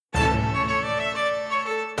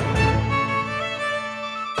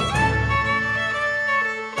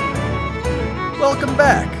welcome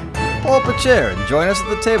back. Pull up a chair and join us at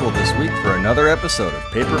the table this week for another episode of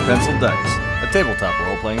Paper, Pencil, Dice, a tabletop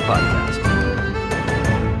role-playing podcast.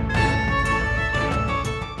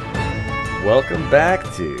 Welcome back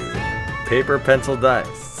to Paper, Pencil, Dice.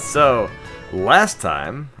 So, last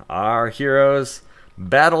time, our heroes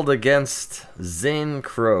battled against Zane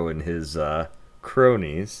Crow and his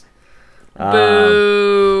cronies.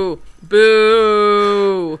 Boo!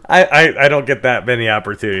 Boo! I don't get that many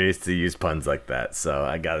opportunities to use puns like that, so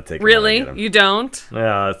I gotta take them. Really? You don't?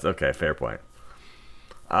 Yeah, that's okay. Fair point.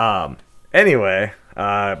 Anyway,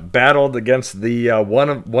 battled against the one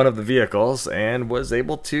of the vehicles and was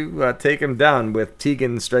able to take him down with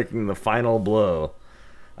Tegan striking the final blow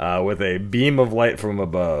with a beam of light from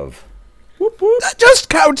above. Whoop, whoop. That just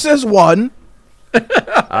counts as one.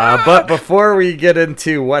 But before we get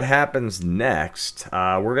into what happens next,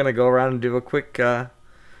 we're gonna go around and do a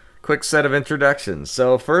quick set of introductions.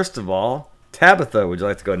 So first of all, Tabitha, would you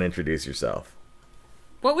like to go and introduce yourself?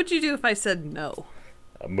 What would you do if I said no?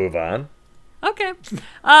 Move on. Okay.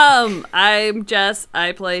 I'm Jess.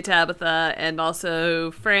 I play Tabitha and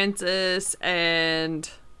also Francis and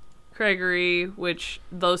Gregory, which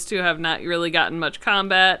those two have not really gotten much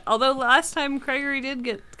combat. Although last time Gregory did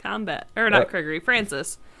get combat. Or not Gregory,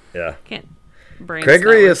 Francis. Yeah. Can't brain.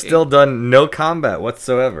 Gregory has still done no combat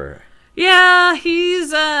whatsoever. Yeah,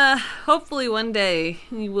 he's hopefully one day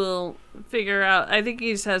he will figure out. I think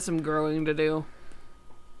he just has some growing to do.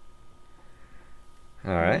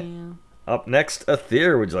 All right. Yeah. Up next,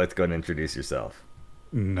 Aether, would you like to go and introduce yourself?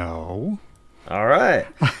 No. All right.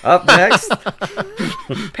 Up next.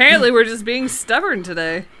 Apparently we're just being stubborn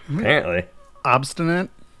today. Apparently. Obstinate?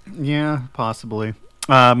 Yeah, possibly.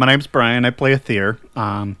 My name's Brian. I play Aether.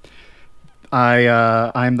 I'm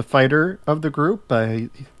the fighter of the group.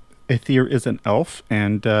 Aether is an elf,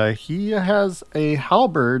 and he has a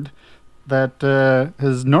halberd that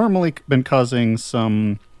has normally been causing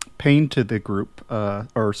some pain to the group,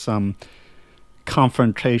 or some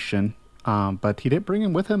confrontation. But he didn't bring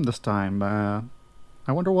him with him this time.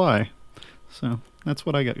 I wonder why. So that's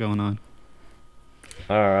what I got going on.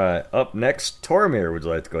 All right. Up next, Tormir, would you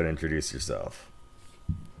like to go and introduce yourself?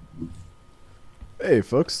 Hey,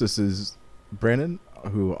 folks, this is Brandon,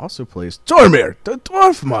 who also plays Tormir, the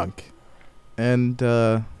Dwarf Monk. And,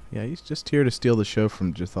 yeah, he's just here to steal the show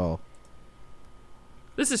from Jethal.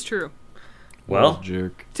 This is true. Well,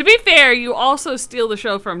 jerk. To be fair, you also steal the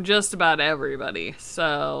show from just about everybody,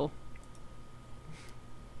 so...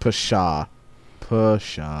 Pshaw.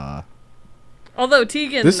 Although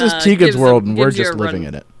Tegan... This is Tegan's world, and we're just living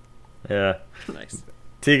in it. yeah. Nice.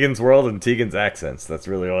 Tegan's world and Tegan's accents. That's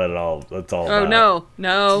really what it's all about. Oh, no.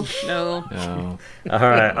 No. All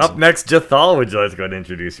right. Up next, Jethal, would you like to go and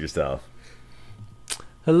introduce yourself?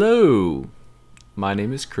 Hello. My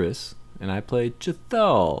name is Chris, and I play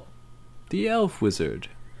Jethal, the elf wizard.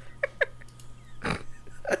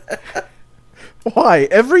 Why?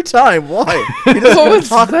 Every time? Why? He doesn't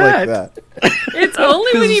talk like that. It's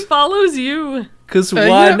only when he follows you. Because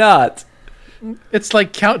why not? It's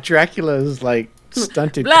like Count Dracula's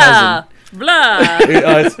stunted Blah, blah.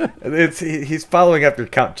 He's following after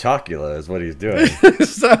Count Chocula is what he's doing. cousin.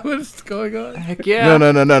 Is that what's going on? Heck yeah.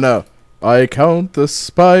 No. I count the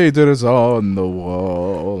spiders on the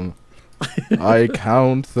wall. I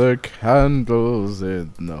count the candles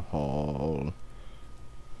in the hall.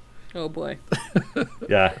 Oh, boy.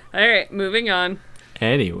 Yeah. All right, moving on.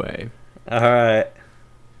 Anyway. All right.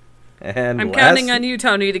 And I'm counting on you,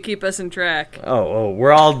 Tony, to keep us in track. Oh,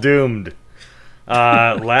 we're all doomed.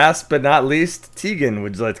 Last but not least, Tegan,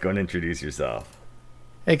 would you like to go and introduce yourself?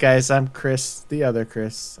 Hey guys, I'm Chris, the other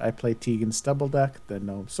Chris. I play Tegan Stubbleduck, the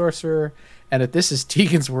gnome sorcerer. And if this is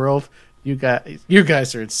Tegan's world, you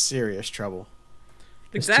guys are in serious trouble.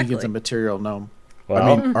 Exactly. Tegan's a material gnome. Well,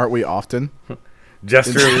 I mean, aren't we often?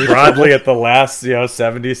 gesture broadly at the last,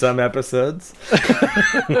 70-some episodes.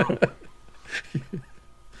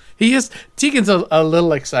 Tegan's a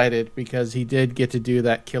little excited because he did get to do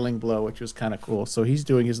that killing blow, which was kind of cool. So he's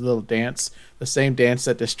doing his little dance, the same dance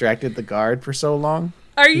that distracted the guard for so long.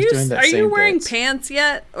 Are He's you doing that same wearing dance. pants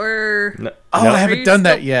yet, or? No, Oh, no. I Are haven't you done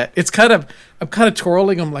that still- yet. I'm kind of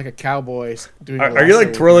twirling them like a cowboy. Doing Are the you lasso like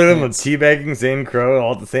with twirling my them and pants. teabagging Zane Crow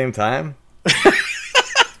all at the same time?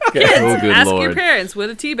 Kids, Oh, good ask your lord. parents what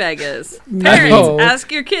a teabag is. No. Parents,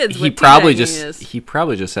 ask your kids He what probably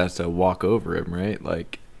teabagging just has to walk over him, right?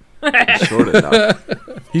 Like short enough.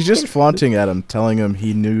 He's just flaunting at him, telling him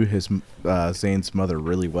he knew his Zane's mother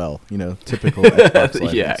really well. Typical Xbox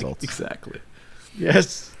Live Yeah, insults. exactly.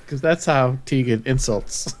 Yes, because that's how Tegan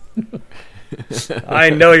insults. I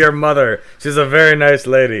know your mother. She's a very nice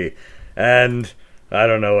lady. And I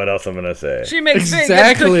don't know what else I'm gonna say. She makes very good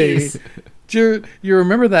Exactly. cookies. Do you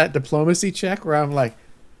remember that diplomacy check where I'm like,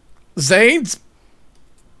 Zane's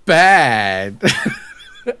bad,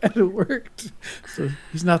 and it worked. So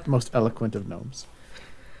he's not the most eloquent of gnomes.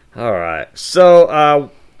 All right. So,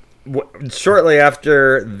 shortly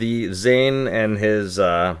after the Zane and his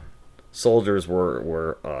soldiers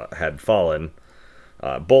had fallen,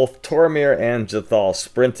 both Tormir and Jathal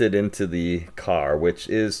sprinted into the car, which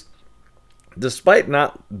is, despite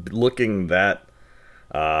not looking that,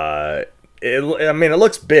 it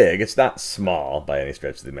looks big. It's not small by any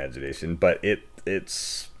stretch of the imagination, but it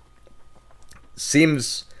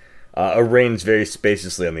seems arranged very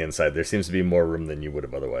spaciously on the inside. There seems to be more room than you would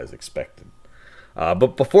have otherwise expected.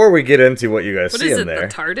 But before we get into what you guys What see is in it, there,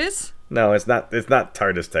 the TARDIS? no, it's not. It's not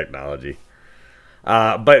TARDIS technology.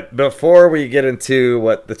 But before we get into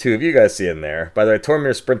what the two of you guys see in there, by the way,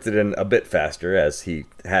 Tormir sprinted in a bit faster as he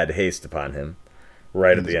had haste upon him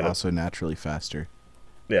right at the end. Also naturally faster.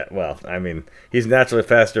 Yeah, well, I mean, he's naturally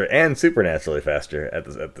faster and supernaturally faster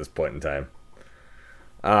at this point in time.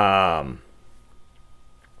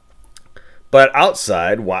 But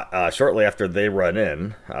outside, shortly after they run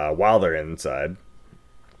in, while they're inside,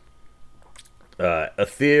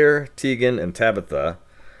 Aether, Tegan, and Tabitha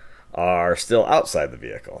are still outside the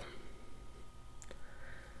vehicle.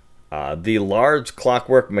 The large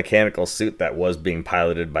clockwork mechanical suit that was being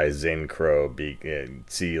piloted by Zane Crow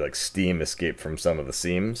see like steam escape from some of the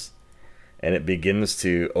seams, and it begins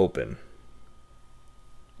to open.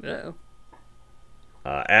 Uh-oh.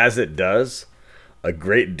 As it does, a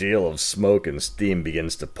great deal of smoke and steam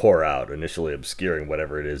begins to pour out, initially obscuring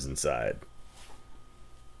whatever it is inside.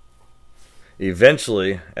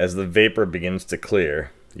 Eventually, as the vapor begins to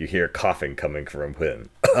clear, you hear coughing coming from within.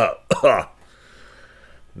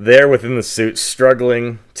 There within the suit,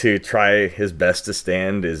 struggling to try his best to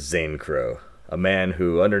stand, is Zane Crow, a man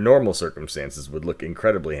who, under normal circumstances, would look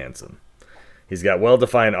incredibly handsome. He's got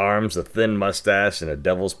well-defined arms, a thin mustache, and a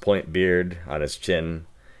devil's point beard on his chin.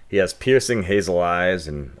 He has piercing hazel eyes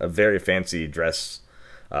and a very fancy dress,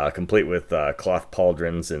 complete with cloth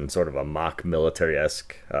pauldrons and sort of a mock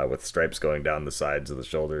military-esque, with stripes going down the sides of the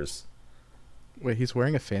shoulders. Wait, he's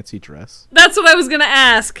wearing a fancy dress? That's what I was going to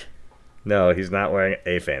ask. No, he's not wearing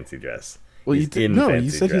a fancy dress. Well, He's in fancy you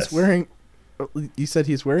said dress. he's wearing. You said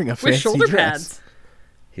he's wearing a With fancy shoulder dress. pads.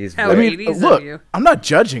 He's How I wearing- mean, 80s of look, you. I'm not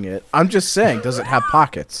judging it. I'm just saying, does it have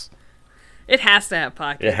pockets? It has to have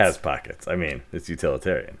pockets. It has pockets. I mean, it's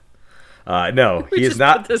utilitarian. No, We he is just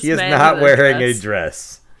not. put this He is man not in a wearing dress. a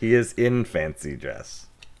dress. He is in fancy dress.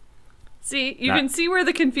 See, you Not- can see where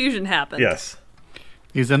the confusion happened. Yes.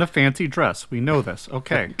 He's in a fancy dress. We know this.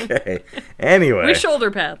 Okay. Okay. Anyway, With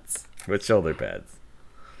shoulder pads. with shoulder pads.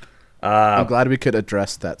 I'm glad we could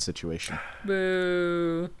address that situation.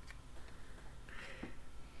 Boo.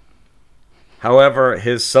 However,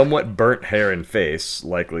 his somewhat burnt hair and face,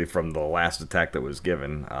 likely from the last attack that was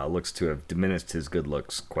given, looks to have diminished his good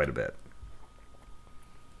looks quite a bit.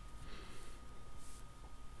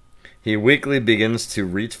 He weakly begins to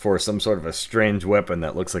reach for some sort of a strange weapon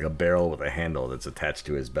that looks like a barrel with a handle that's attached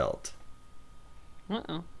to his belt.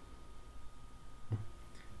 Uh-oh.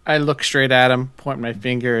 I look straight at him, point my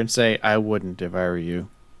finger, and say, I wouldn't if I were you.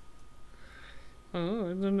 Oh,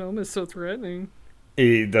 I don't know. It's so threatening.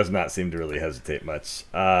 He does not seem to really hesitate much.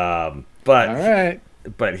 All But right.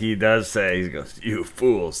 But he does say, he goes, "You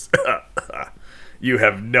fools. You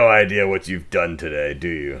have no idea what you've done today, do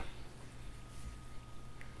you?"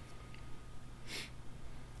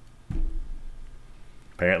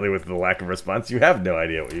 Apparently, with the lack of response, you have no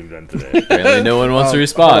idea what you've done today. Apparently, no one wants to Hold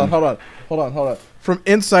respond. on, hold on. From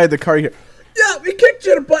inside the car, you hear, yeah, we kicked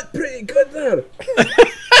your butt pretty good there.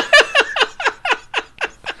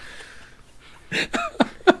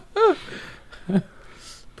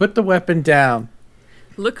 Put the weapon down.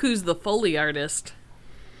 Look who's the Foley artist.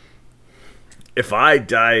 If I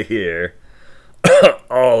die here,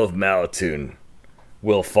 all of Malatoon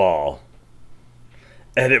will fall.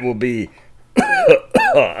 And it will be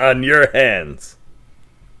on your hands.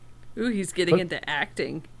 Ooh, he's getting into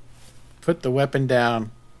acting. Put the weapon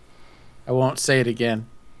down. I won't say it again.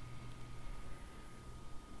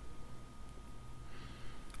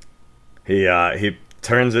 He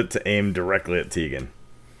turns it to aim directly at Tegan.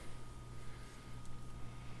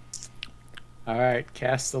 All right,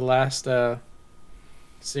 cast the last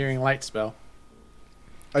searing light spell.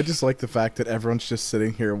 I just like the fact that everyone's just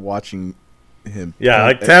sitting here watching him. Yeah,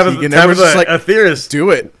 like point at Tabitha, Tegan. Everyone's just like, Aether is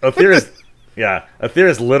do it. Aether is, yeah, Aether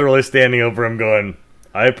is literally standing over him, going,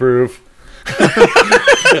 "I approve."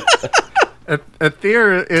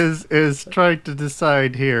 Aether is trying to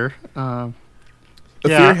decide here. Aether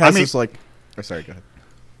Yeah, has I mean- this like Oh, sorry, go ahead.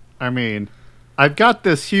 I mean, I've got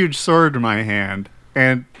this huge sword in my hand,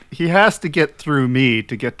 and he has to get through me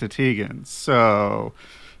to get to Tegan. So,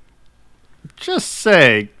 just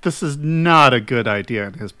say this is not a good idea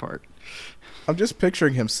on his part. I'm just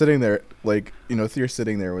picturing him sitting there, like, Tyr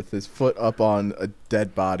sitting there with his foot up on a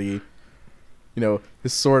dead body,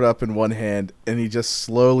 his sword up in one hand, and he just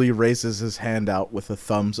slowly raises his hand out with a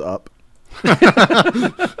thumbs up.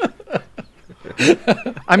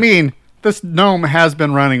 I mean, this gnome has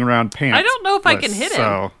been running around pants. I don't know if I can hit him.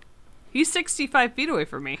 So, He's 65 feet away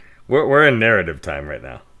from me. We're in narrative time right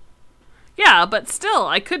now. Yeah, but still,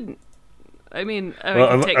 I couldn't. I mean, I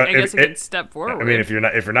guess I could step forward. I mean, if you're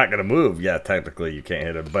not gonna move, yeah, technically you can't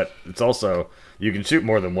hit him. But it's also you can shoot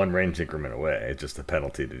more than one range increment away. It's just a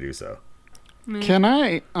penalty to do so. can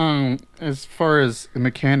I, as far as the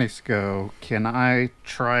mechanics go, can I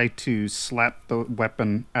try to slap the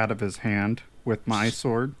weapon out of his hand with my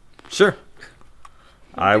sword? Sure.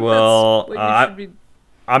 I think will. that's what you should be-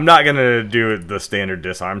 I'm not gonna do the standard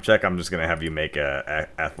disarm check. I'm just gonna have you make a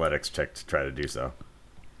athletics check to try to do so.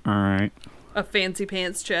 All right. a fancy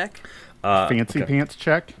pants check. Fancy pants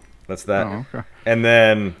check? That's that. Oh, okay. And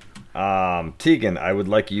then, Tegan, I would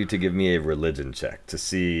like you to give me a religion check to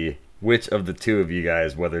see which of the two of you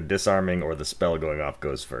guys, whether disarming or the spell going off,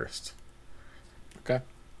 goes first. Okay.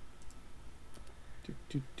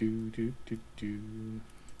 Do.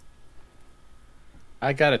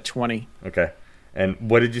 I got a 20. Okay. And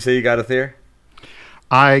what did you say you got, Aether?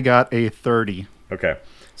 I got a 30. Okay.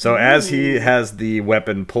 So as he has the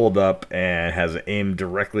weapon pulled up and has it aimed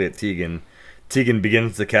directly at Tegan, Tegan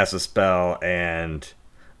begins to cast a spell, and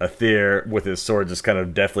Aether, with his sword, just kind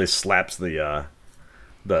of deftly slaps the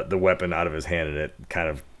weapon out of his hand, and it kind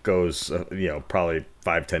of goes, probably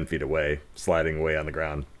 5-10 feet away, sliding away on the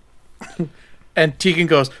ground. And Tegan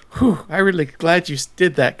goes, "Whew, I'm really glad you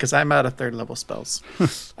did that because I'm out of 3rd level spells.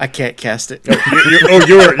 I can't cast it."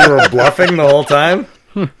 You were bluffing the whole time?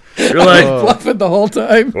 You're like, Bluffing the whole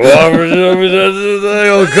time.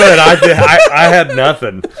 oh, good. I had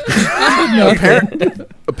nothing.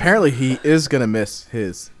 Apparently, he is gonna miss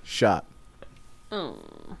his shot.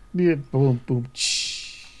 Yeah, boom, boom.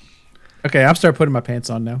 Shh. Okay, I'm starting putting my pants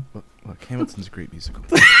on now. Look, Hamilton's a great musical.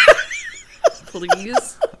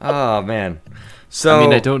 Please. Oh man. So I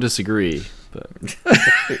mean, I don't disagree, but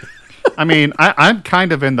I mean, I'm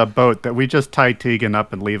kind of in the boat that we just tie Tegan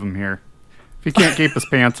up and leave him here. If he can't keep his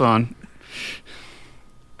pants on.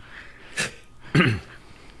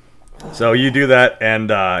 So you do that,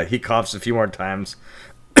 and he coughs a few more times.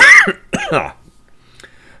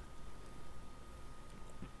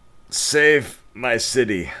 Save my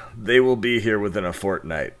city. They will be here within a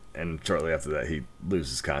fortnight. And shortly after that, he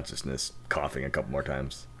loses consciousness, coughing a couple more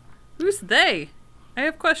times. Who's they? I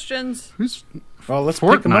have questions. Who's Well, let's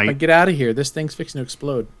pick them up Fortnite? and get out of here. This thing's fixing to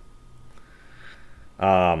explode.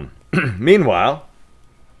 Meanwhile,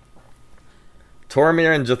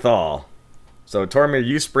 Tormir and Jathal. So Tormir,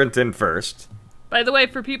 you sprint in first. By the way,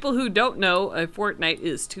 for people who don't know, a fortnight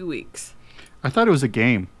is 2 weeks. I thought it was a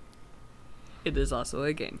game. It is also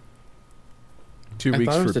a game. 2 I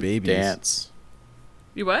weeks thought it for was a babies. dance.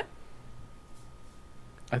 You what?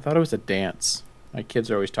 I thought it was a dance. My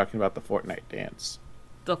kids are always talking about the Fortnite dance.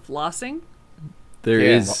 The flossing? there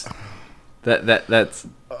Yeah. is that's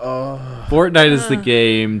Fortnite is the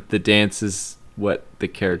game. The dance is what the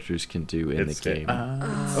characters can do in It's the game.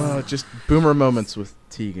 Oh, just boomer moments with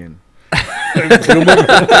Tegan.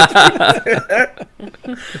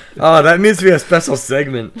 Oh, that needs to be a special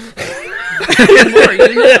segment. The more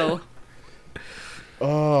you know.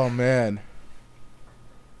 Oh man.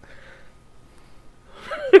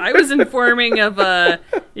 I was informing of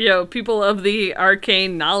people of the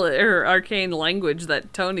arcane knowledge or arcane language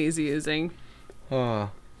that Tony's using. Oh.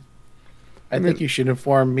 I think you should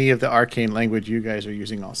inform me of the arcane language you guys are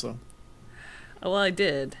using also. Well, I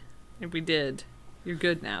did. If we did, you're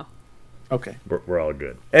good now. Okay. We're all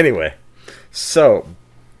good. Anyway, so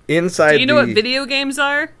inside Do you know the... what video games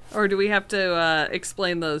are? Or do we have to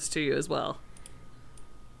explain those to you as well?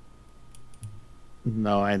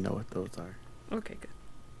 No, I know what those are. Okay, good.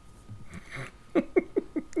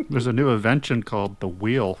 There's a new invention called the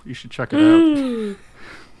wheel. You should check it out.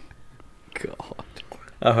 God.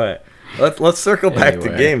 All right, let's circle back to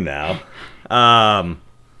Anyway. game now.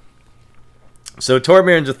 So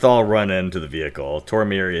Tormir and Jathal run into the vehicle.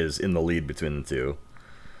 Tormir is in the lead between the two,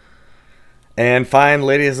 and find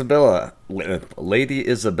Lady Isabella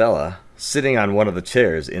sitting on one of the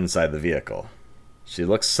chairs inside the vehicle. She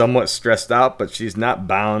looks somewhat stressed out, but she's not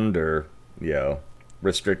bound or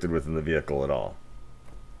restricted within the vehicle at all.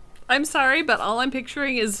 I'm sorry, but all I'm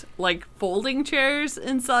picturing is like folding chairs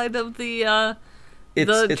inside of the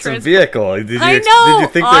It's a vehicle. Did you I did know! you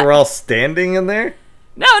think they were all standing in there?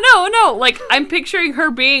 No. Like I'm picturing her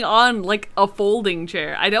being on like a folding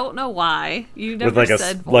chair. I don't know why. You never With like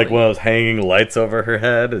said like folding. one of those hanging lights over her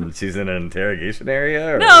head, and she's in an interrogation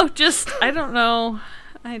area. Or? No, just I don't know.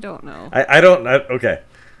 I don't know. Okay.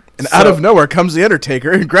 And out of nowhere comes the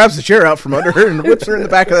Undertaker and grabs the chair out from under her and whips her in the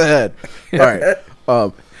back of the head. All right.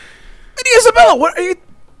 Lady Isabella,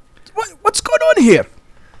 what's going on here?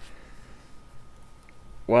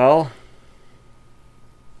 Well,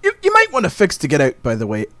 You might want to fix to get out, by the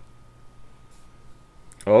way.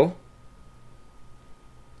 oh,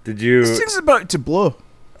 did you? This thing's about to blow.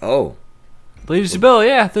 Oh, Lady Isabella,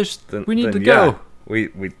 yeah, we need to go.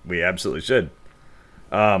 We absolutely should.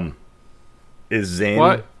 Is Zane?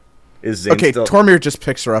 What? Is Zane Okay, still? Tormir just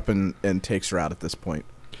picks her up and takes her out at this point.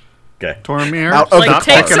 Okay. Tormir, Out- Like stop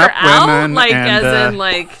takes picking her up out, women like and, as in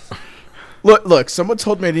like. Look, someone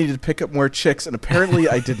told me I needed to pick up more chicks, and apparently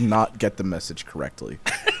I did not get the message correctly.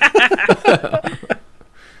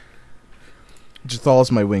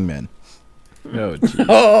 Jathal's my wingman. Oh, geez.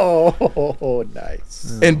 Oh,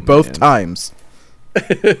 nice. And both times.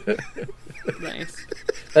 Nice.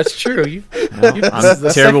 That's true. I'm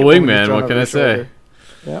a terrible wingman. What can I say?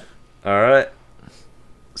 Yep. All right.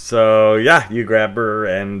 So yeah, you grab her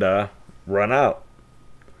and run out.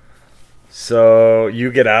 So you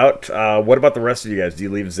get out. What about the rest of you guys? Do you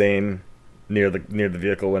leave Zane near the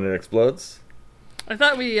vehicle when it explodes? I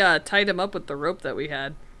thought we tied him up with the rope that we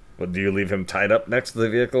had. Well, do you leave him tied up next to the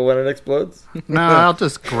vehicle when it explodes? No, I'll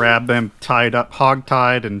just grab them tied up,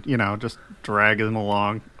 hog-tied, and, just drag them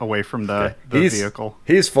along away from the vehicle.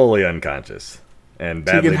 He's fully unconscious and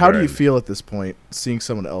badly Tegan, how do you burned. feel at this point, seeing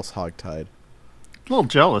someone else hogtied? A little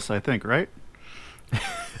jealous, I think, right?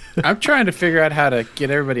 I'm trying to figure out how to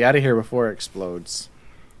get everybody out of here before it explodes.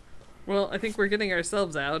 Well, I think we're getting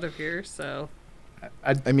ourselves out of here, so.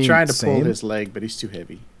 I'm mean, trying to pull same. his leg, but he's too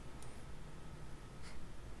heavy.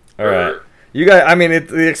 All right, you guys. I mean,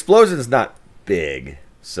 the explosion's not big,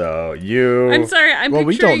 so you. I'm sorry, I'm Well,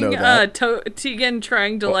 we don't picturing know that. Tegan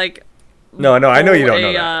trying to like. No, I know you pull don't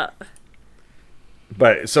know that.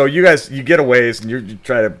 But so you guys, you get a ways and you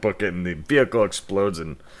try to book it, and the vehicle explodes,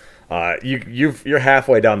 and you're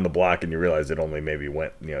halfway down the block, and you realize it only maybe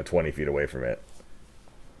went 20 feet away from it.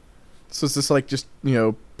 So is this like just,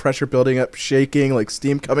 pressure building up, shaking, like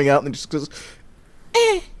steam coming out, and then just goes...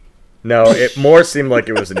 No, it more seemed like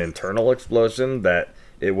it was an internal explosion that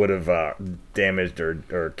it would have damaged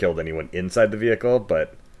or killed anyone inside the vehicle,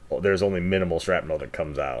 but there's only minimal shrapnel that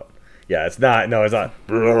comes out. Yeah, it's not. No, it's not.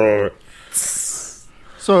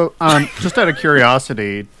 So, just out of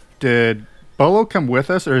curiosity, did Bolo come with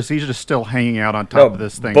us, or is he just still hanging out on top of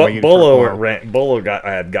this thing? waiting for Bolo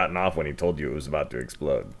had gotten off when he told you it was about to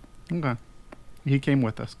explode. Okay. He came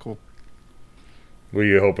with us. Cool. Were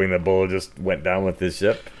you hoping that Bolo just went down with his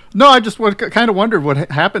ship? No, I just kind of wondered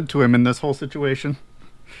what happened to him in this whole situation.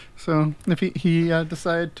 So, if he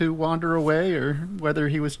decided to wander away, or whether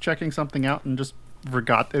he was checking something out and just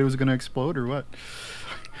forgot that it was going to explode, or what.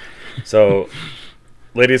 So,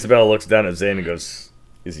 Lady Isabella looks down at Zane and goes,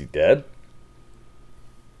 "Is he dead?"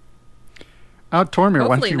 Tormir, why don't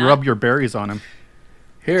Hopefully you not. rub your berries on him?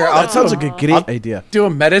 Here, Oh, that sounds like a great idea. do a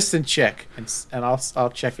medicine check, and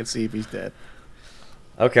I'll check and see if he's dead.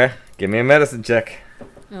 Okay, give me a medicine check.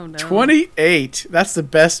 Oh no. 28. That's the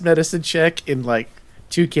best medicine check in like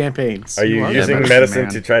 2 campaigns. Are you are using medicine medicine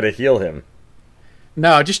man. to try to heal him?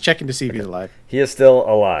 No, just checking to see if he's alive. He is still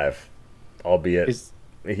alive, albeit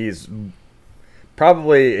he's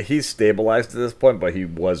stabilized at this point, but he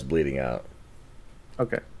was bleeding out.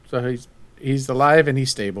 Okay, so he's alive and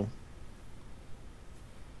he's stable.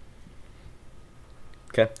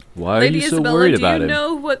 Okay. Why are Lady you so Isabella, worried do about you him?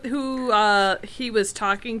 know who he was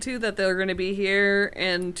talking to, that they're going to be here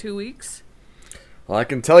in 2 weeks? Well, I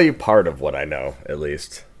can tell you part of what I know, at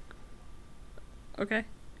least. Okay.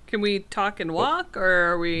 Can we talk and walk,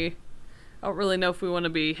 or are we... I don't really know if we want to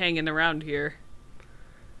be hanging around here.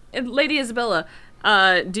 And Lady Isabella,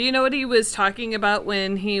 do you know what he was talking about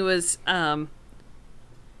when he was... I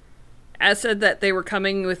said that they were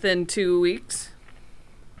coming within 2 weeks?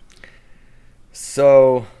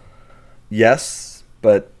 So, yes,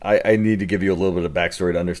 but I need to give you a little bit of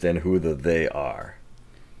backstory to understand who they are.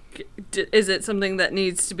 Is it something that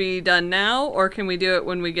needs to be done now, or can we do it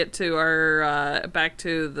when we get to our back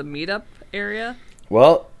to the meetup area?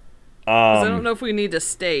 Well, 'Cause I don't know if we need to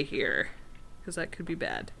stay here, because that could be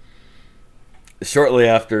bad. shortly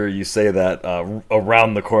after you say that,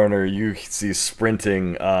 around the corner you see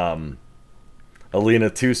sprinting Alina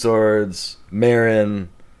Two Swords, Marin,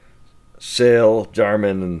 Shale,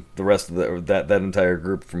 Jarman, and the rest of that entire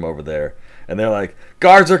group from over there, and they're like,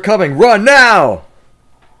 "Guards are coming! Run now!"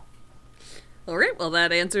 All right, well,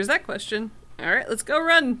 that answers that question. All right, let's go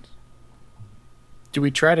run. Do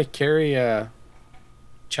we try to carry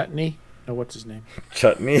Chutney? No, what's his name?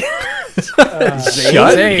 Chutney.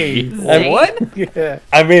 Zane. What? Yeah.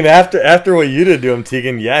 I mean, after what you did to him,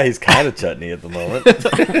 Tegan, yeah, he's kind of Chutney at the moment.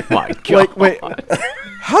 My God. Like, wait,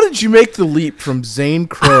 how did you make the leap from Zane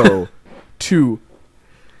Crow to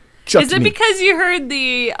Chutney? Is it because you heard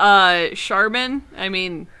the Charmin? I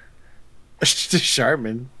mean,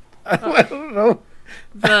 Charmin. I don't know.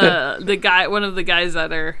 the guy, one of the guys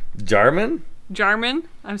that are Jarman? Jarman.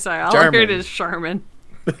 I'm sorry, all I Jarman. heard is Charmin.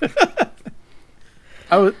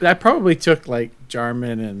 I probably took like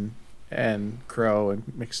Jarman and Crow and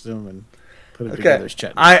mixed them and put it together as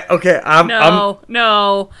Chutney.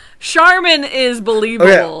 No, Charmin is Okay,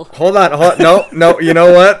 believable. hold on. No, you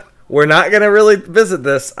know what? We're not gonna really visit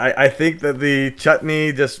this. I think that the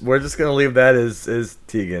Chutney we're just gonna leave that as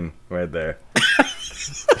Tegan right there.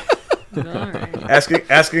 All right.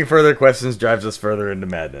 Asking further questions drives us further into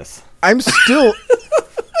madness. I'm still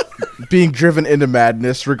being driven into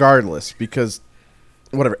madness regardless because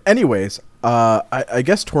whatever. Anyways, I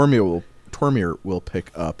guess Tormir will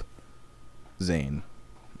pick up Zane.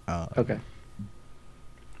 Okay.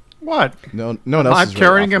 What? No one else. I'm is really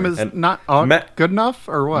carrying him offering. is not Ma- good enough,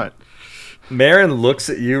 or what? Marin looks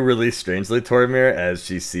at you really strangely, Tormir, as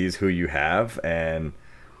she sees who you have, and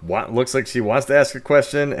looks like she wants to ask a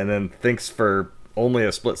question, and then thinks for only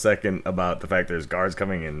a split second about the fact there's guards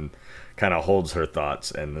coming, and kind of holds her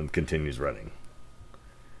thoughts, and then continues running.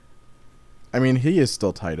 I mean, he is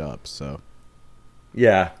still tied up, so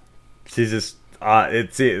Yeah, she's just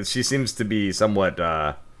she seems to be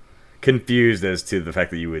somewhat confused as to the fact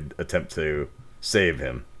that you would attempt to save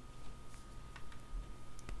him.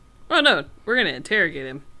 Oh no, we're gonna interrogate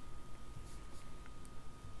him.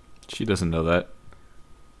 She doesn't know that.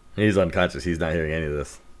 He's unconscious. He's not hearing any of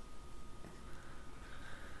this.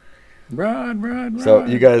 Run. So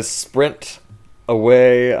you guys sprint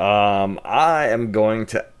away. I am going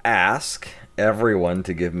to ask everyone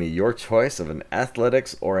to give me your choice of an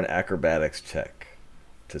athletics or an acrobatics check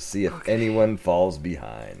to see if anyone falls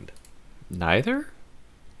behind. Neither?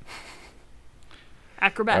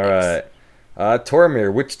 Acrobatics. All right.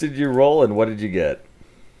 Tormir, which did you roll and what did you get?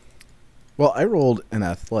 well, I rolled an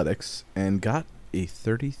athletics and got a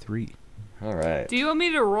 33. All right. Do you want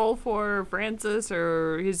me to roll for Francis,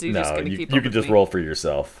 or is he just No, gonna you keep? can up with just me? roll for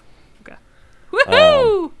yourself.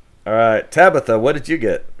 Woohoo! All right. Tabitha, what did you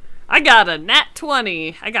get? I got a nat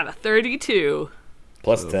 20. I got a 32.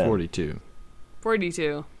 Plus So 10. 42.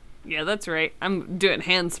 42. Yeah, that's right. I'm doing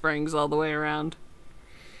handsprings all the way around.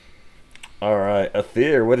 All right.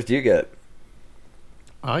 Aether, what did you get?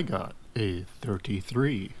 I got a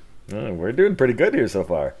 33. We're doing pretty good here so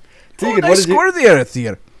far. Tegan, Oh, what nice did you? score there,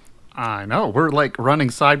 Aether. I know. We're like running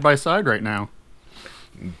side by side right now.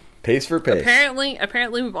 Pace for pace.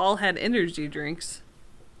 Apparently we've all had energy drinks.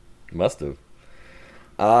 Must have.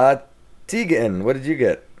 Tegan, what did you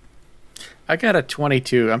get? I got a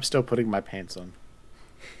 22. I'm still putting my pants on.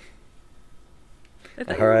 I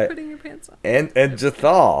thought All you were right. putting your pants on. And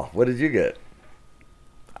Jathal, what did you get?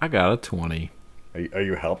 I got a 20. Are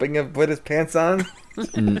you helping him put his pants on?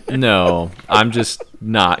 No, I'm just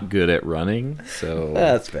not good at running, so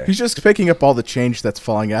That's fair. He's just picking up all the change that's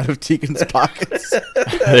falling out of Tegan's pockets.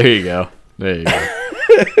 there you go. There you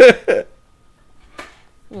go.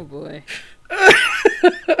 Oh boy.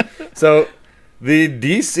 So the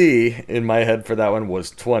DC in my head for that one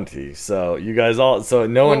was 20. So you guys no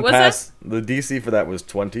What one was passed. The DC for that was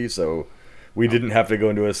 20, so we didn't have to go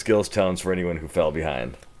into a skills challenge for anyone who fell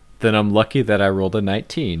behind. Then I'm lucky that I rolled a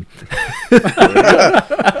 19.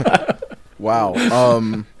 Wow.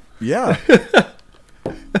 Yeah.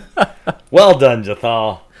 Well done,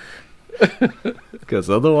 Jathal. Because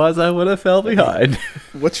otherwise I would have fell behind.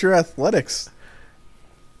 What's your athletics?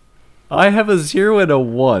 I have a 0 and a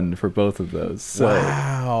 1 for both of those. So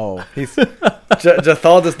Wow.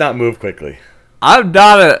 Jathal does not move quickly. I'm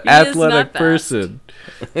not an He is athletic not fast. person.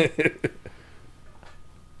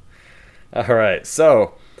 All right,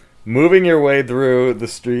 so moving your way through the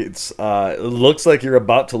streets, it looks like you're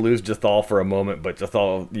about to lose Jathal for a moment, but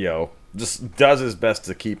Jathal, just does his best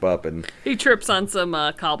to keep up, and He trips on some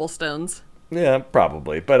cobblestones. yeah,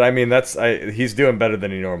 probably. But I mean, he's doing better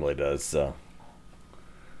than he normally does. So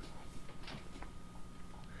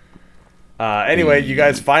anyway, you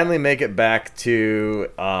guys finally make it back to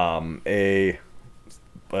a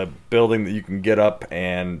building that you can get up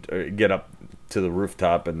to the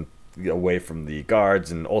rooftop and get away from the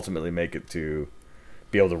guards, and ultimately make it to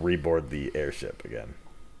be able to reboard the airship again.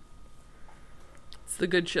 It's the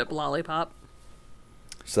good ship Lollipop.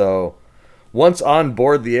 So, once on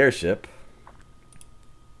board the airship,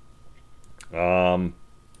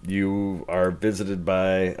 you are visited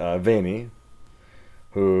by Vaney,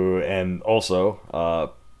 and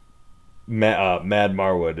also Mad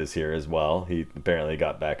Marwood is here as well. He apparently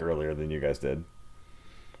got back earlier than you guys did.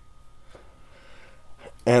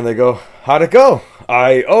 And they go, "How'd it go?"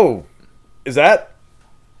 Is that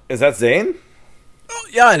Zane? Oh,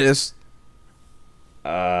 yeah, it is.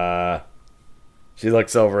 She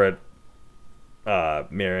looks over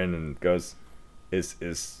at Mirren and goes,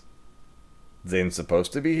 "Is Zane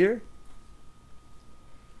supposed to be here?"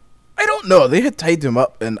 I don't know. They had tied him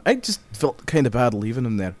up, and I just felt kind of bad leaving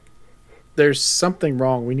him there. There's something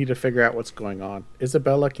wrong. We need to figure out what's going on.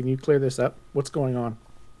 Isabella, can you clear this up? What's going on?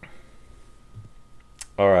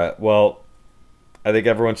 All right. Well, I think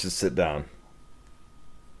everyone should sit down.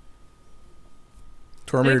 I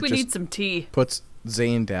Tormir think we just need some tea. puts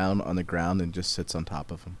Zane down on the ground and just sits on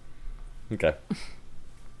top of him. Okay.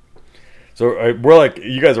 So we're like,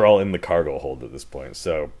 you guys are all in the cargo hold at this point.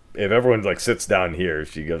 So if everyone like sits down here,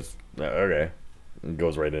 she goes, "Okay," and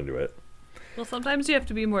goes right into it. Well, sometimes you have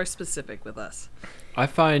to be more specific with us. I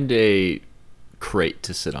find a crate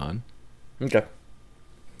to sit on. Okay.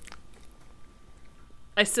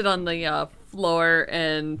 I sit on the floor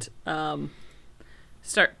and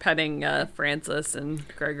start petting Francis and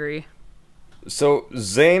Gregory. So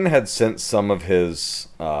Zane had sent some of his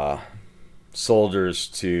soldiers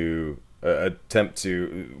to attempt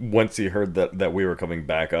to, once he heard that we were coming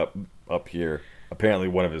back up here, apparently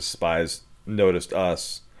one of his spies noticed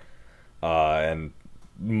us and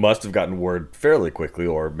must have gotten word fairly quickly,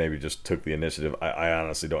 or maybe just took the initiative. I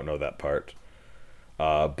honestly don't know that part.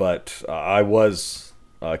 But I was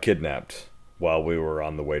kidnapped while we were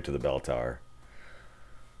on the way to the bell tower.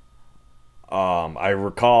 I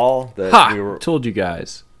recall that we were... Told you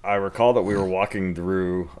guys. I recall that we were walking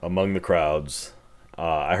through among the crowds.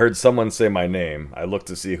 I heard someone say my name. I looked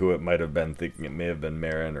to see who it might have been, thinking it may have been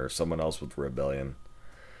Marin or someone else with Rebellion.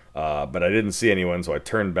 But I didn't see anyone, so I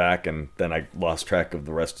turned back, and then I lost track of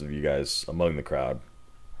the rest of you guys among the crowd.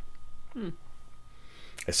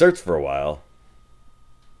 I searched for a while,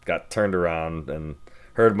 got turned around, and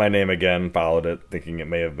heard my name again, followed it, thinking it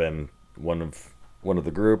may have been one of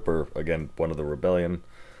the group, or, again, one of the Rebellion.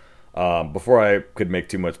 Before I could make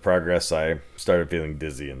too much progress, I started feeling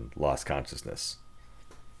dizzy and lost consciousness.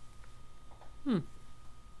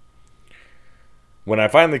 When I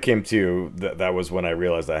finally came to, that was when I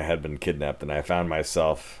realized I had been kidnapped, and I found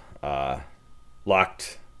myself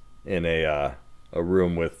locked in a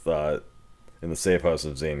room with in the safe house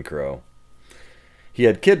of Zane Crow. He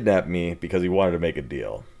had kidnapped me because he wanted to make a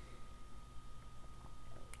deal.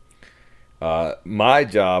 My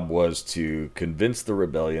job was to convince the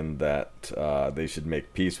Rebellion that they should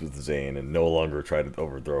make peace with Zane and no longer try to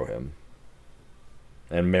overthrow him.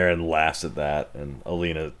 And Marin laughs at that, and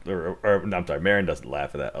Alina, I'm sorry, Marin doesn't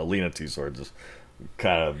laugh at that. Alina Two Swords just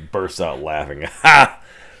kind of bursts out laughing. Ha!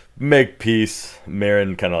 Make peace.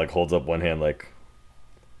 Marin kind of like holds up one hand like,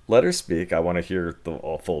 let her speak. I want to hear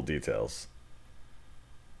the full details.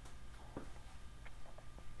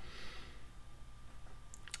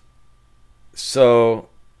 So,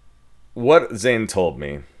 what Zane told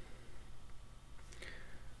me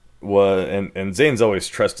was, and Zane's always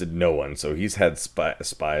trusted no one, so he's had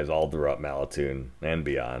spies all throughout Malatoon and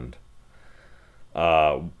beyond.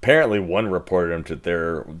 Apparently, one reported him that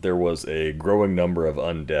there was a growing number of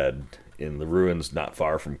undead in the ruins not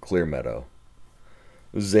far from Clear Meadow.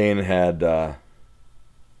 Zane's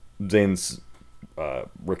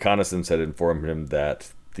reconnaissance had informed him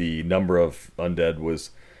that the number of undead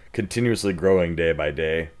was continuously growing day by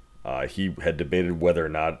day. He had debated whether or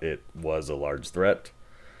not it was a large threat,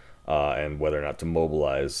 and whether or not to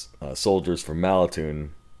mobilize soldiers from Malatoon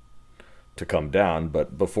to come down,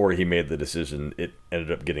 but before he made the decision, it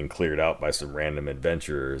ended up getting cleared out by some random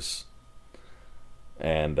adventurers,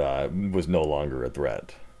 and was no longer a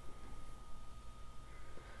threat.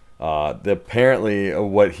 Apparently,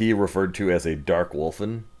 what he referred to as a Dark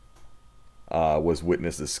Wolfen was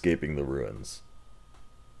witnessed escaping the ruins.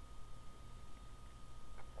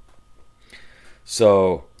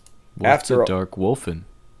 So, What's after a Dark Wolfen?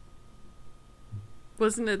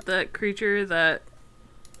 Wasn't it that creature that...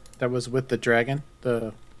 That was with the dragon,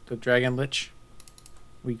 the dragon lich.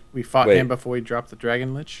 We fought Wait. him before we dropped the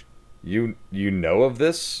dragon lich. You know of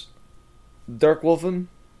this Dark Wolfen?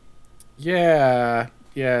 Yeah,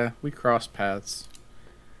 we crossed paths.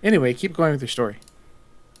 Anyway, keep going with your story.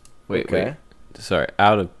 Wait. Sorry,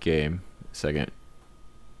 out of game. Second.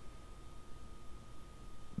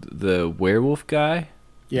 the werewolf guy?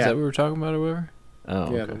 Yeah. Is that what we were talking about or whatever?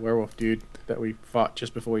 Oh, Yeah, okay. the werewolf dude that we fought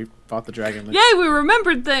just before we fought the dragon. Yay, we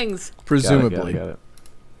remembered things. Presumably. Got it.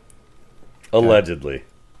 Allegedly.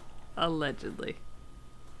 Allegedly.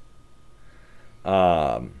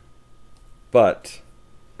 But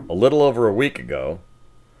a little over a week ago,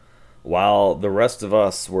 while the rest of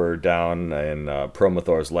us were down in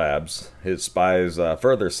Promothor's labs, his spies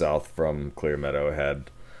further south from Clear Meadow had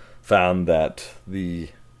found that the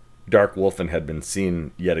Dark Wolfen had been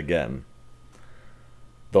seen yet again.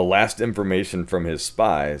 The last information from his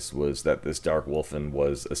spies was that this Dark Wolfen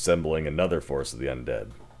was assembling another force of the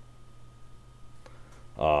undead.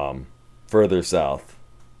 Further south.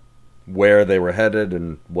 Where they were headed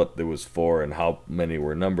and what it was for and how many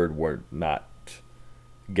were numbered were not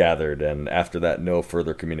gathered, and after that no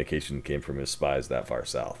further communication came from his spies that far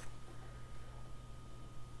south.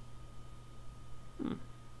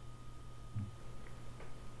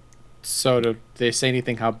 So did they say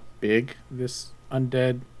anything how big this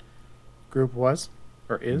undead group was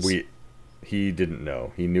or is? He didn't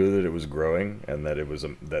know. He knew that it was growing and that it was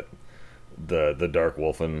that the Dark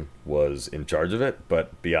Wolfen was in charge of it,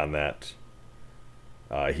 but beyond that,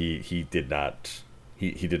 he did not.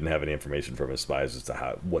 He didn't have any information from his spies as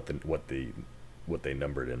to what they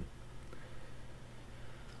numbered in.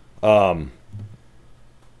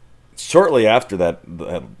 Shortly after that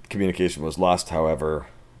communication was lost, however,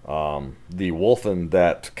 the Wolfen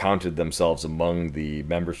that counted themselves among the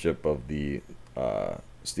membership of the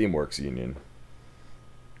Steamworks Union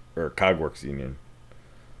or Cogworks Union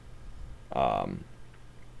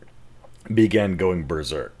began going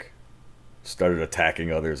berserk, started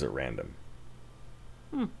attacking others at random.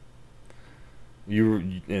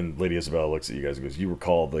 You and Lady Isabella looks at you guys and goes, "You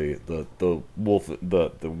recall the wolf,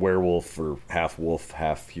 the werewolf or half wolf,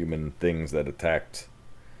 half human things that attacked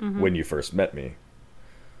when you first met me?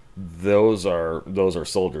 Those are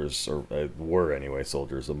soldiers, or were anyway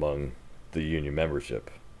soldiers among the Union membership."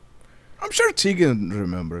 I'm sure Tegan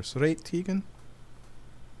remembers, right, Tegan?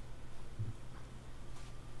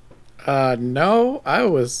 No, I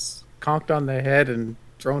was conked on the head and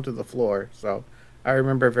thrown to the floor, so I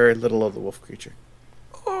remember very little of the wolf creature.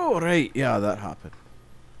 Oh, right. Yeah, that happened.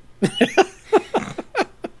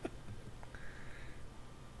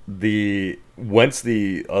 Once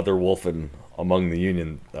the other Wolfen among the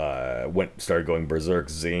Union started going berserk,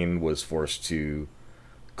 Zane was forced to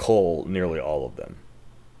cull nearly all of them.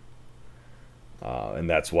 And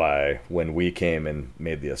that's why when we came and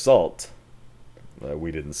made the assault,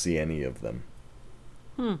 we didn't see any of them.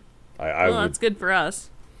 Well, that's good for us.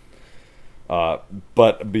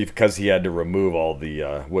 But because he had to remove all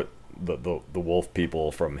the wolf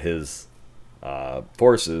people from his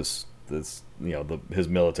forces, his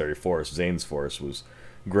military force, Zane's force, was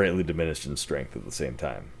greatly diminished in strength at the same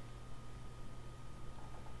time.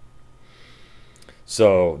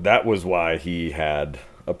 So that was why he had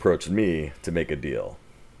approached me to make a deal,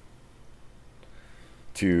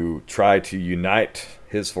 to try to unite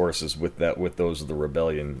his forces with those of the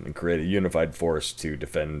rebellion and create a unified force to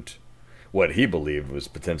defend what he believed was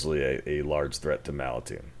potentially a large threat to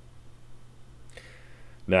Malatoon.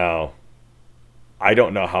 Now, I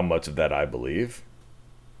don't know how much of that I believe,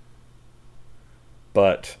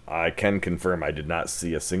 but I can confirm I did not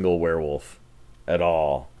see a single werewolf at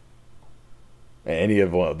all, any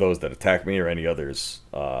of those that attacked me or any others,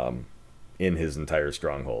 in his entire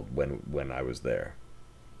stronghold when I was there.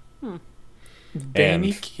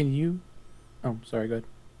 Danny, can you... Oh, sorry, go ahead.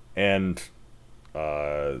 And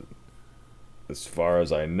as far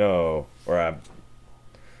as I know,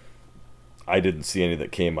 I didn't see any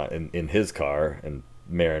that came in his car, and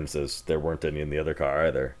Marin says there weren't any in the other car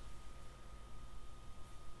either.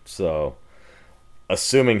 So,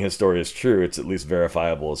 assuming his story is true, it's at least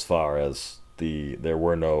verifiable as far as there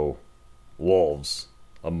were no wolves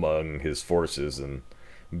among his forces, and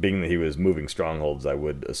being that he was moving strongholds, I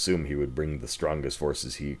would assume he would bring the strongest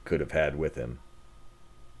forces he could have had with him.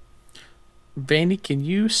 Vanny, can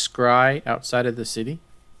you scry outside of the city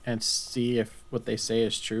and see if what they say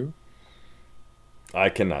is true? I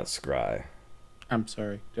cannot scry. I'm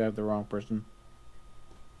sorry, did I have the wrong person?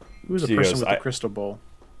 Who's the She person goes, with the crystal ball?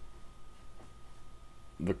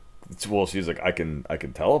 Well, she's like, I can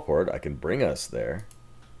teleport. I can bring us there.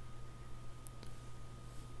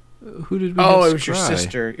 Who did we? Oh, have it was your scry?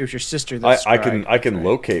 sister. It was your sister that I scried. can That's right.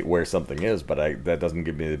 locate where something is, but that doesn't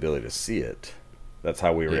give me the ability to see it. That's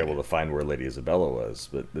how we were Yeah. able to find where Lady Isabella was,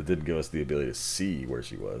 but it didn't give us the ability to see where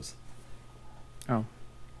she was. Oh.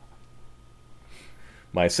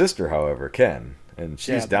 My sister, however, can, and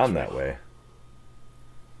she's Yeah, down that's that way.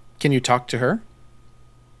 Can you talk to her?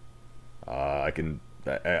 I can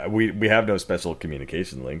We have no special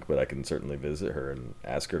communication link, but I can certainly visit her and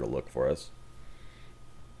ask her to look for us.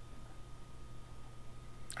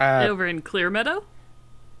 Over in Clear Meadow?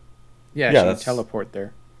 Yeah, Yeah, she can that's- teleport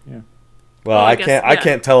there. Yeah. Well, Well, I I guess, can't. I yeah.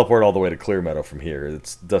 can't teleport all the way to Clear Meadow from here.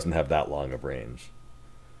 It doesn't have that long of range.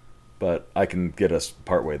 But I can get us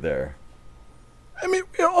partway there. I mean,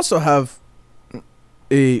 we also have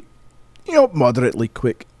a, moderately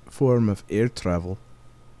quick form of air travel.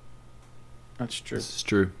 That's true. This is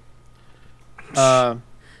true. Marin,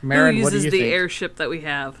 Who what do uses you the think? airship that we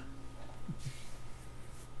have?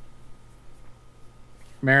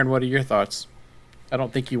 Marin, what are your thoughts? I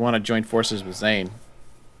don't think you want to join forces with Zane.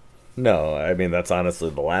 No, I mean, that's honestly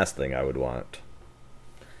the last thing I would want.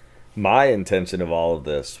 My intention of all of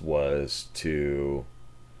this was to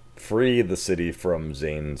free the city from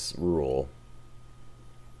Zane's rule.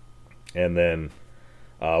 And then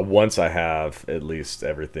once I have at least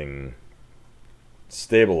everything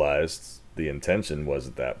stabilized, the intention was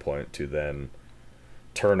at that point to then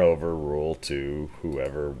turn over rule to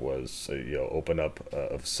whoever was, open up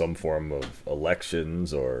some form of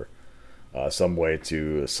elections or some way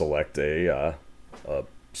to select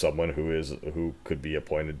someone who could be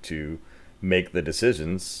appointed to make the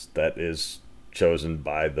decisions that is chosen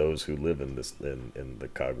by those who live in the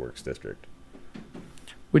Cogworks district.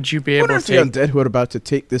 Would you be I able wonder to if the take... undead who are about to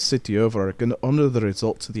take this city over are going to honor the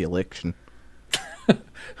results of the election.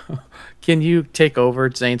 Can you take over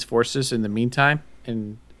Zane's forces in the meantime,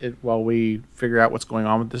 while we figure out what's going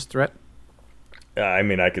on with this threat? I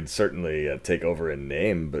mean, I could certainly take over in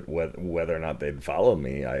name, but whether or not they'd follow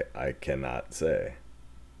me, I cannot say.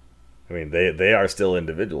 I mean, they are still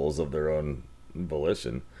individuals of their own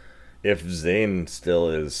volition. If Zane still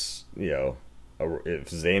is, if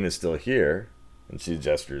Zane is still here, and she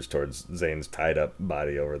gestures towards Zane's tied up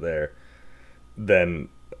body over there, then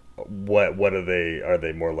what are they? Are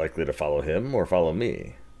they more likely to follow him or follow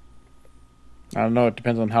me? I don't know. It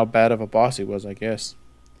depends on how bad of a boss he was, I guess.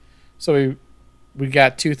 So we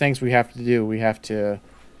got two things we have to do. We have to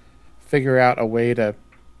figure out a way to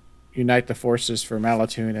unite the forces for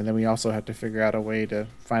Malatoon, and then we also have to figure out a way to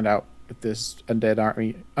find out if this undead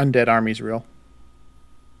army is real.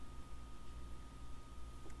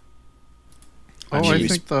 Oh, I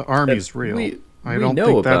think the army's real. I don't know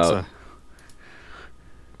think that's about-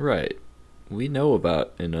 Right. We know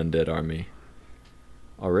about an undead army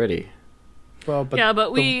already. Well, but Yeah,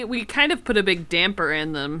 but we kind of put a big damper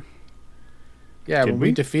in them. yeah, Did when we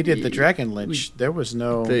we? defeated the Dragon Lynch, there was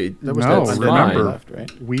no They- there was No, no undead remember- army left,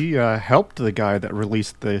 right? we helped the guy that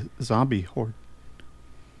released the zombie horde.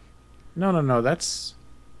 No, that's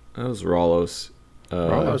That was Ralos. that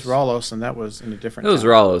was Ralos, and that was in a different. That was town.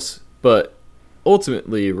 Ralos. But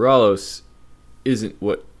ultimately, Ralos isn't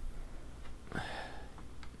what...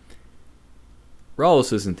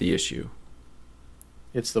 Ralos isn't the issue.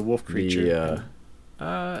 It's the wolf creature.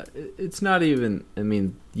 It's not even... I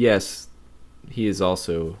mean, yes, he is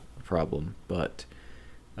also a problem, but...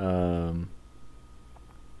 trying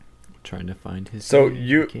to find his So name.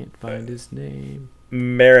 you- I can't find his name.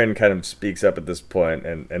 Marin kind of speaks up at this point,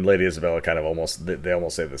 and Lady Isabella kind of they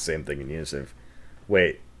almost say the same thing in unison.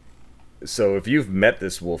 Wait, so if you've met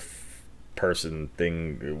this wolf person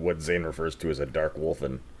thing, what Zane refers to as a dark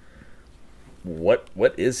wolfen, what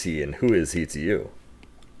is he and who is he to you?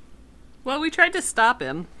 Well, we tried to stop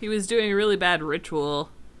him. He was doing a really bad ritual.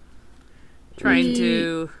 Trying to...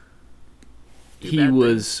 do He bad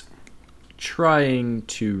was trying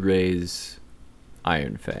to raise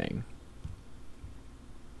Iron Fang.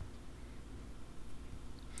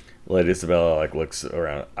 Lady Isabella looks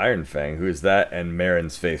around. Iron Fang, who is that? And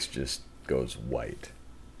Marin's face just goes white.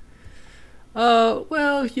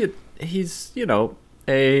 Well, he's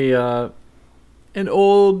an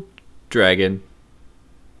old dragon.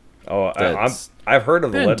 Oh, That's I've heard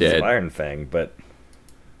of the been Legends dead. of Iron Fang, but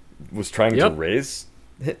was trying to Yep. raise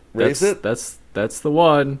That's it. that's the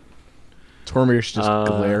one. Tormir's just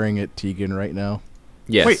glaring at Tegan right now.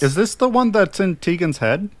 Yes. Wait, is this the one that's in Tegan's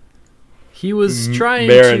head? He was trying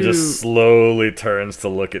Marin to. just slowly turns to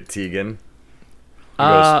look at Tegan. He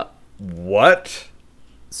goes, what?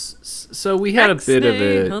 So we had a bit of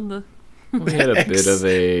X-nay a. on the- We had a bit of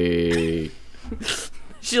a.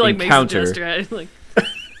 She makes encounter. a gesture at it,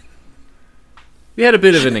 We had a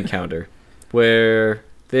bit of an encounter where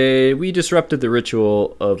we disrupted the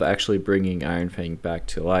ritual of actually bringing Iron Fang back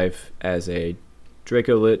to life as a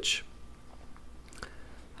Draco Lich.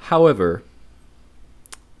 However,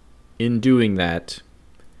 in doing that,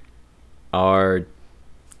 our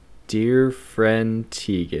dear friend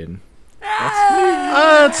Tegan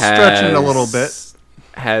It's stretching it a little bit.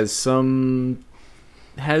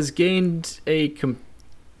 has gained a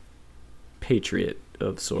patriot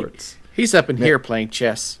of sorts. He's up in here playing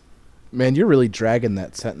chess. Man, you're really dragging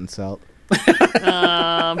that sentence out.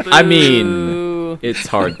 I mean, it's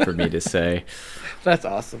hard for me to say. That's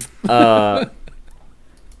awesome.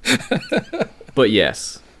 But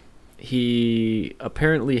yes, he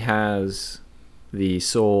apparently has the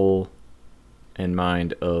soul and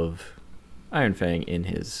mind of Iron Fang in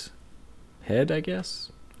his head, I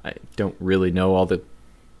guess. I don't really know all the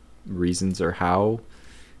reasons or how.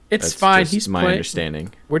 It's That's fine. just He's my playing.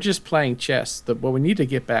 understanding. We're just playing chess. What we need to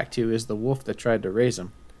get back to is the wolf that tried to raise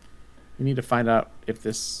him. We need to find out if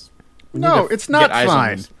this. we need No, to it's get not eyes on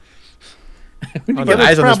fine. this. We need to But get eyes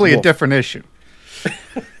it's on this probably a wolf. different issue.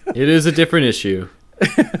 It is a different issue.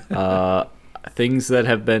 Things that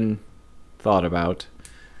have been thought about.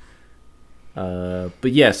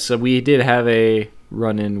 But yes, so we did have a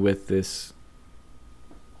run-in with this.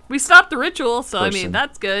 We stopped the ritual, so I Person. mean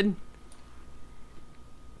that's good.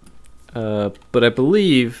 But I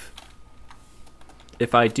believe,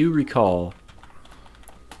 if I do recall,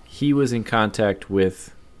 he was in contact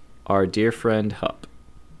with our dear friend Hup,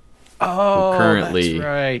 Oh, currently- that's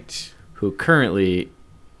right. who currently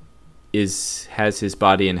has his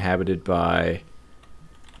body inhabited by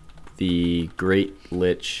the Great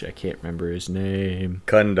Lich. I can't remember his name.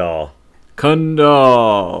 Kundal.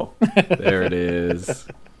 Kundal. There it is.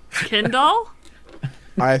 Kindle?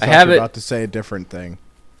 I thought have you were it- about to say a different thing.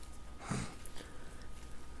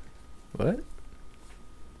 What?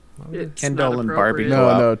 It's Kendall not and Barbie appropriate. go No,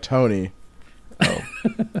 out. no, Tony. Oh.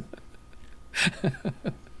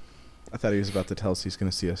 I thought he was about to tell us he's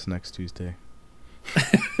going to see us next Tuesday.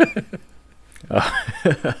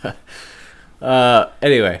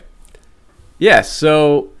 Anyway. Yeah,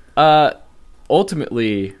 so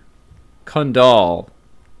ultimately Kundal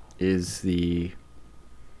is the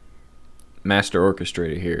master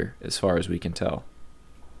orchestrator here, as far as we can tell.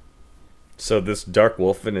 So this Dark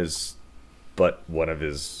Wolfen is but one of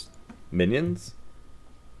his minions?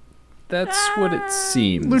 That's what it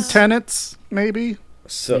seems. Lieutenants, maybe?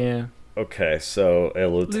 So Yeah. okay, so a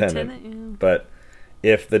lieutenant. Lieutenant, But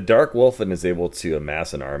if the Dark Wolfen is able to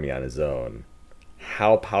amass an army on his own,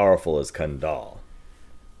 how powerful is Kundal?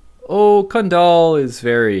 Oh, Kundal is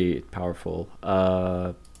very powerful.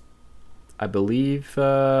 I believe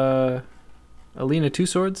Alina Two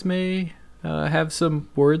Swords may have some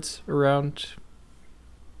words around.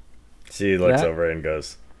 She looks That- over and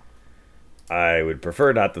goes, I would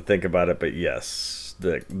prefer not to think about it, but yes.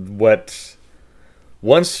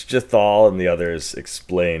 Once Jathal and the others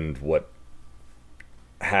explained what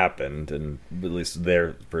happened, and at least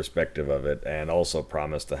their perspective of it, and also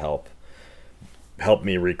promised to help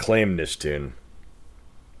me reclaim Nishtun.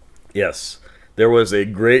 Yes, there was a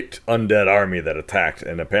great undead army that attacked,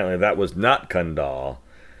 and apparently that was not Kundal.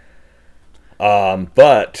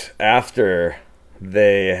 But after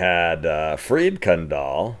they had freed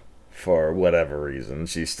Kundal, for whatever reason,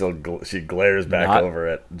 she still she glares back Not- over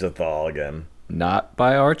at Jathal again. Not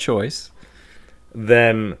by our choice.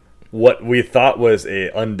 Then what we thought was a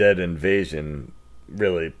undead invasion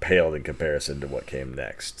really paled in comparison to what came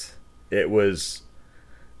next. It was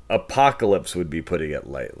apocalypse would be putting it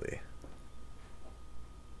lightly.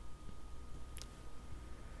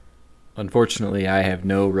 Unfortunately, I have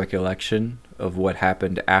no recollection of what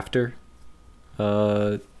happened after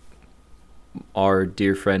our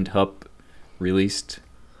dear friend Hup released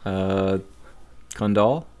Kundal.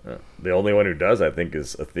 The only one who does, I think,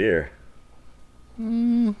 is Aether.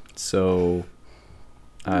 So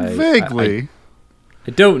I Vaguely.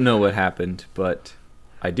 I don't know what happened, but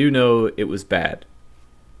I do know it was bad.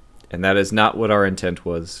 And that is not what our intent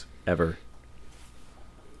was ever.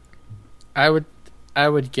 I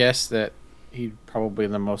would guess that he's probably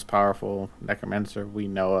the most powerful necromancer we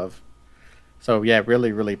know of. So yeah,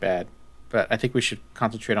 really, really bad. But I think we should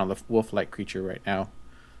concentrate on the wolf-like creature right now,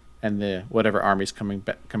 and the whatever army's coming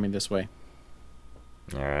this way.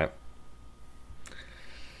 All right.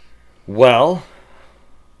 Well,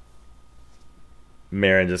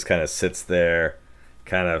 Marin just kind of sits there,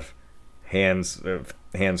 kind of hands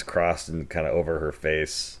crossed and kind of over her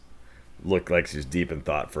face, look like she's deep in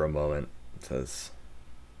thought for a moment. Says,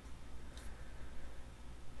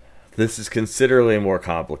 "This is considerably more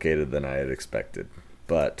complicated than I had expected,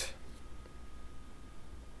 but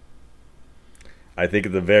I think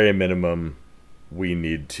at the very minimum, we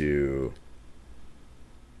need to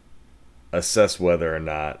assess whether or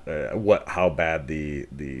not how bad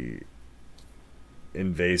the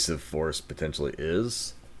invasive force potentially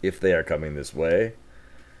is, if they are coming this way,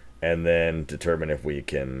 and then determine if we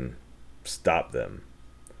can stop them.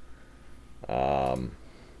 How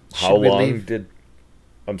Should we long leave? did?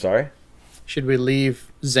 I'm sorry. Should we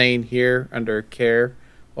leave Zane here under care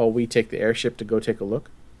while we take the airship to go take a look?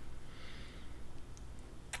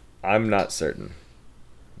 I'm not certain.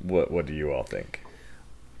 What do you all think?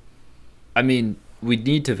 I mean, we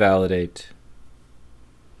need to validate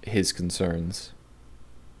his concerns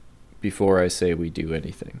before I say we do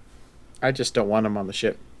anything. I just don't want him on the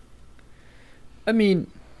ship. I mean,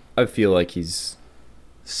 I feel like he's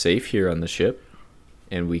safe here on the ship,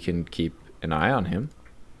 and we can keep an eye on him.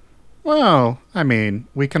 Well, I mean,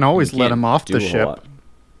 we can always We let can't him off do the a whole ship, lot.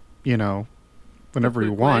 whenever we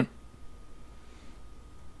Quick want. way.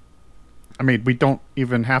 I mean, we don't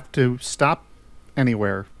even have to stop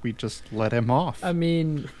anywhere. We just let him off. I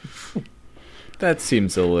mean, that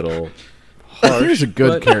seems a little harsh. Here's a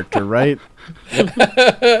good but character, right?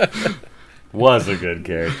 Was a good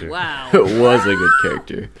character. Wow. It was a good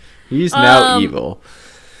character. He's now Um, evil.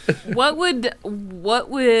 What would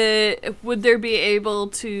there be able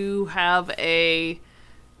to have a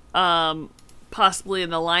possibly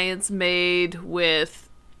an alliance made with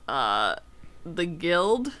the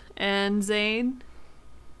guild and Zane?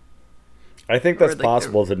 I think Or that's the-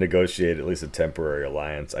 possible to negotiate at least a temporary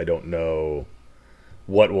alliance. I don't know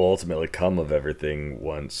what will ultimately come of everything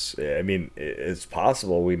once. I mean, it's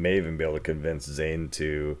possible we may even be able to convince Zane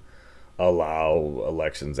to allow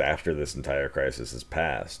elections after this entire crisis is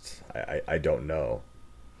passed. I don't know.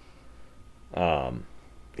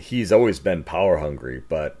 He's always been power hungry,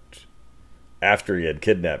 but after he had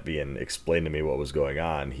kidnapped me and explained to me what was going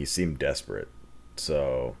on, he seemed desperate.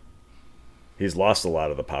 So he's lost a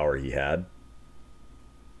lot of the power he had.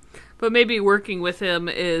 But maybe working with him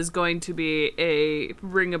is going to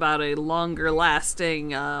bring about a longer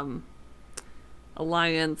lasting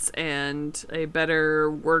alliance and a better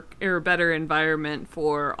better environment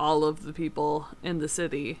for all of the people in the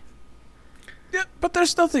city. Yeah, but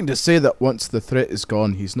there's nothing to say that once the threat is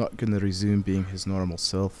gone, he's not going to resume being his normal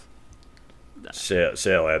self.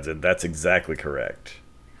 Shale adds in, that's exactly correct.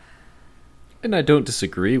 And I don't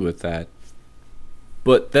disagree with that.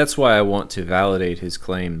 But that's why I want to validate his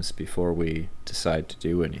claims before we decide to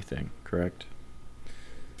do anything, correct?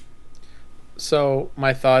 So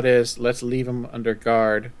my thought is, let's leave him under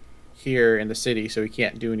guard here in the city so he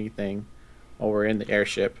can't do anything while we're in the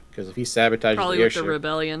airship. Because if he sabotages Probably the with the airship,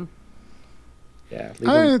 rebellion. yeah,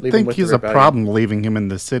 I leave him think with he's the a rebellion. problem leaving him in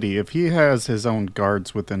the city. If he has his own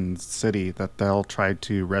guards within the city, that they'll try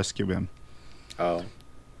to rescue him. Oh,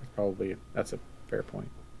 that's a fair point.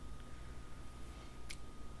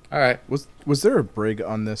 All right. Was there a brig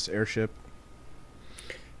on this airship?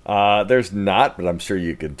 There's not, but I'm sure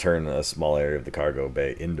you could turn a small area of the cargo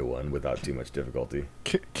bay into one without too much difficulty.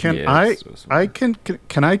 Can Yeah, I? it's- I can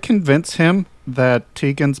I convince him that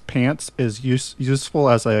Tegan's pants is useful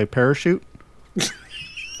as a parachute?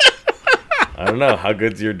 I don't know. How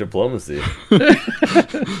good's your diplomacy?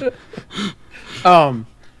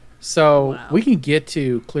 So Wow. we can get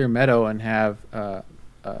to Clear Meadow and have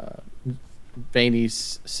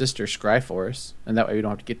Vani's sister scry for us, and that way we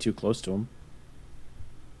don't have to get too close to him.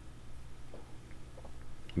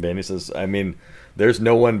 Vanny says, I mean, there's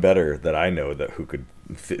no one better that I know that who could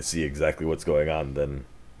see exactly what's going on than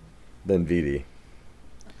Vidi.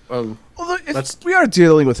 Well, Although, if Let's- we are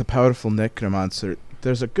dealing with a powerful necromancer,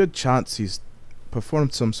 there's a good chance he's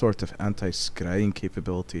performed some sort of anti-scrying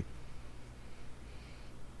capability.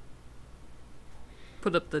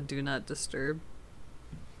 Put up the do not disturb.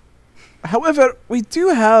 However, we do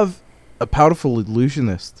have a powerful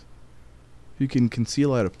illusionist who can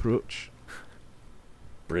conceal our approach.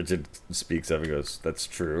 Bridget speaks up and goes, that's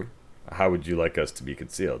true. How would you like us to be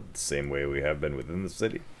concealed? The same way we have been within the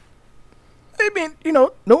city? I mean,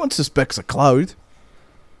 no one suspects a cloud.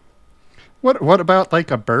 What about like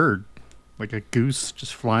a bird, like a goose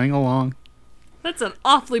just flying along? That's an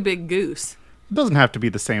awfully big goose. It doesn't have to be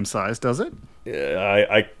the same size, does it?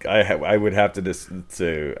 Yeah, I would have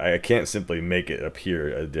to I can't simply make it appear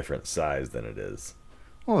a different size than it is.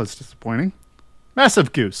 Well, that's disappointing.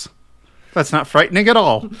 Massive goose. That's not frightening at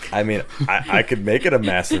all. I mean, I could make it a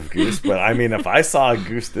massive goose, but I mean, if I saw a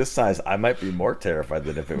goose this size, I might be more terrified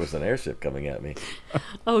than if it was an airship coming at me.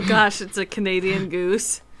 Oh gosh, it's a Canadian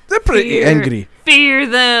goose. They're pretty Fear. angry. Fear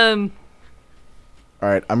them. All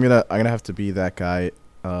right, I'm gonna have to be that guy.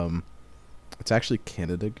 It's actually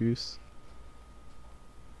Canada goose.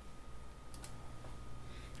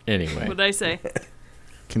 Anyway, What'd I say?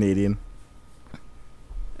 Canadian.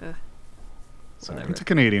 Whatever. It's a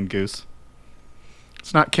Canadian goose.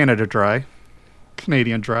 It's not Canada dry.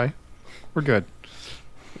 Canadian dry. We're good.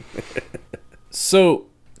 so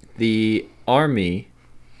the army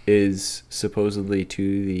is supposedly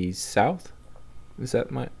to the south. Is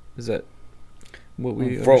that what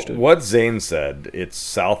we For understood. what Zane said, it's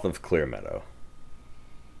south of Clear Meadow.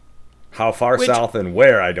 How far Which- south and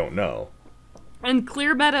where, I don't know. And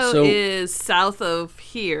Clear Meadow So- is south of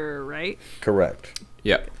here, right? Correct.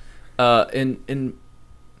 Yeah. And And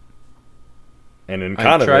I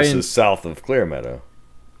Inconavis try and- is south of Clear Meadow.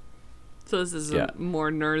 So this is Yeah. a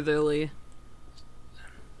more northerly.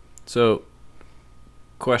 so,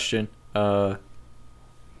 question. I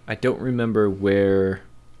don't remember where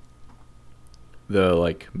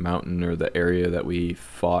the mountain or the area that we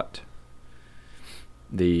fought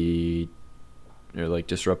disrupted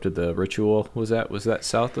the ritual was that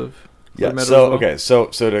south of Clear Yeah. Meadow So as well? okay. So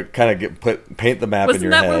to kind of paint the map in Wasn't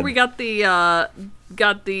your that head. where we got the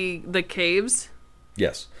caves?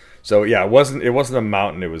 Yes. So yeah, it wasn't a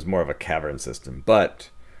mountain. It was more of a cavern system. But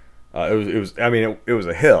it was. I mean, it was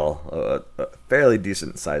a hill, a fairly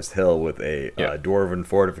decent sized hill with a Yeah. dwarven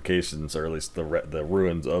fortifications, or at least the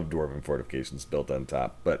ruins of dwarven fortifications built on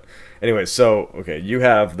top. But anyway, so okay, you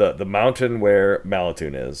have the mountain where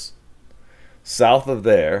Malatoon is. South of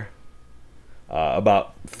there,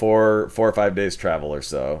 about 4 or 5 days travel or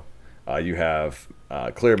so, you have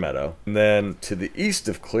Clear Meadow, and then to the east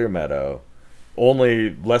of Clear Meadow,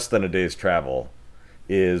 only less than a day's travel,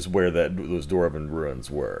 is where those dwarven ruins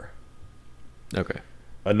were. Okay.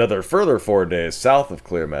 Another further 4 days south of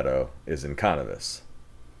Clear Meadow is Inconavis.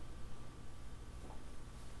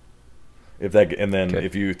 Okay.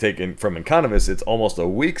 If you take in from Inconavis, it's almost a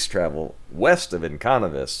week's travel west of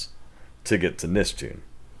Inconavis to get to Nishtun.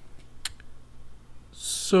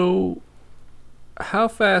 So, how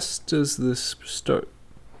fast does this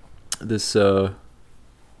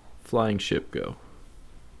flying ship go?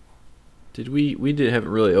 We haven't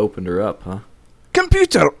really opened her up, huh?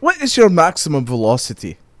 Computer, what is your maximum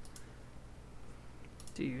velocity?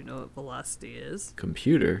 Do you know what velocity is?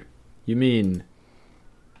 Computer? You mean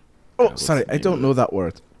Oh, what's sorry, the I name don't of know that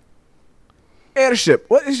word. Airship,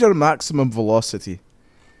 what is your maximum velocity?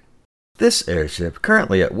 This airship,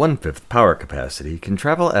 currently at 1/5 power capacity, can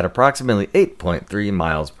travel at approximately 8.3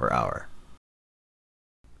 miles per hour.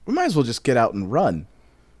 We might as well just get out and run.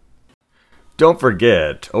 Don't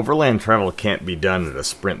forget, overland travel can't be done at a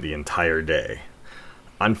sprint the entire day.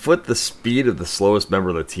 On foot, the speed of the slowest member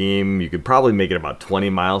of the team, you could probably make it about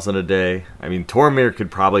 20 miles in a day. I mean, Tormir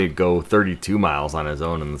could probably go 32 miles on his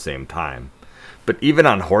own in the same time. But even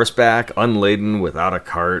on horseback, unladen, without a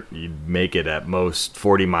cart, you'd make it at most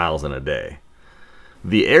 40 miles in a day.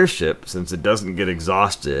 The airship, since it doesn't get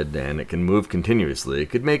exhausted and it can move continuously,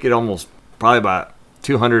 could make it almost probably about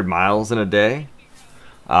 200 miles in a day,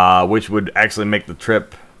 which would actually make the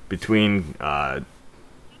trip between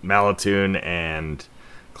Malatoon and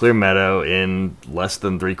Clear Meadow in less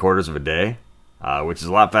than 3/4 of a day, which is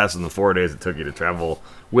a lot faster than the 4 days it took you to travel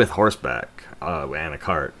with horseback and a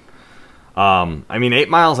cart. I mean, 8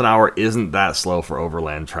 miles an hour isn't that slow for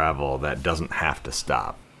overland travel that doesn't have to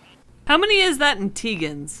stop. How many is that in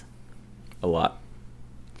Tegans? a lot?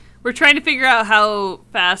 We're trying to figure out how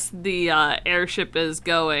fast the airship is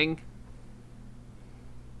going.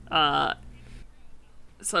 So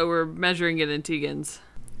we're measuring it in Tegans.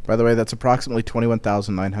 By the way, that's approximately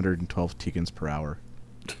 21,912 Tegans per hour.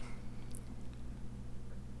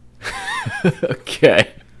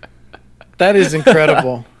 Okay. That is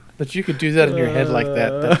incredible. That you could do that in your head like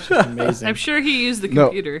that. That's just amazing. I'm sure he used the No,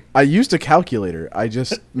 computer. I used a calculator. I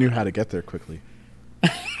just knew how to get there quickly.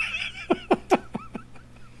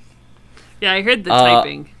 Yeah, I heard the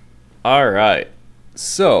typing. All right.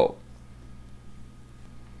 So,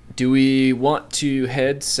 do we want to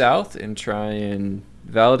head south and try and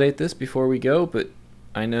validate this before we go? But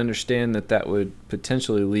I understand that would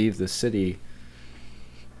potentially leave the city,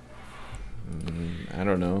 I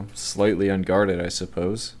don't know, slightly unguarded, I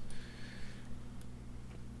suppose.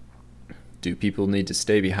 Do people need to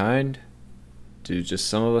stay behind? Do just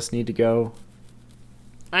some of us need to go?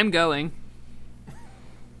 I'm going.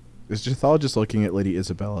 Is Jethal just looking at Lady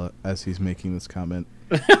Isabella as he's making this comment?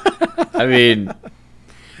 I mean,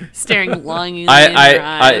 Staring longingly in her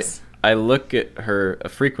eyes. I look at her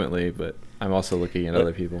frequently, but I'm also looking at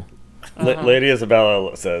other people. Lady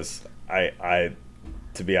Isabella says, I,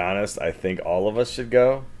 to be honest, I think all of us should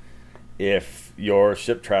go. If your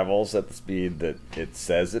ship travels at the speed that it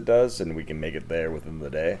says it does, and we can make it there within the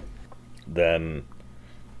day, then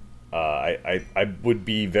I would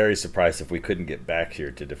be very surprised if we couldn't get back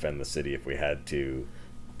here to defend the city if we had to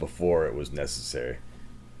before it was necessary.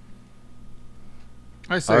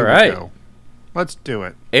 I say All we right. go. Let's do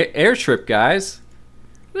it. Air trip, guys.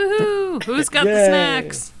 Woohoo! Who's got the Yay.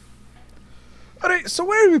 snacks? All right, so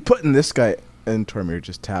where are we putting this guy? And Tormir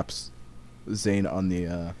just taps Zane on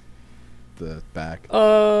the back.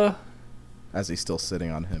 as he's still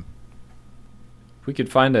sitting on him. We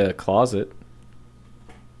could find a closet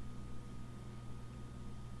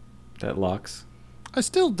that locks. I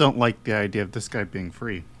still don't like the idea of this guy being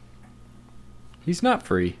free. He's not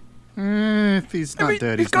free. If he's not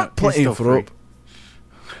dead, he's got not, plenty he's still of free.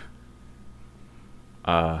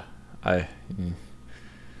 rope.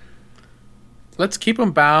 Let's keep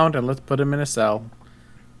him bound and let's put him in a cell.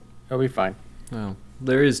 He'll be fine. Well,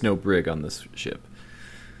 there is no brig on this ship.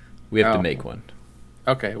 We have to Oh. make one.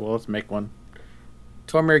 Okay, well, let's make one.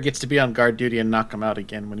 Tormir gets to be on guard duty and knock him out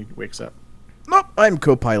again when he wakes up. Nope, I'm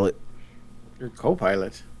co-pilot. You're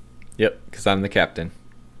co-pilot. Yep, because I'm the captain.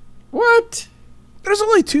 What? There's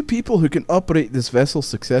only 2 people who can operate this vessel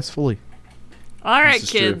successfully. All right, is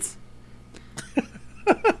true. kids.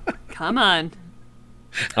 Come on.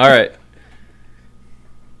 All right.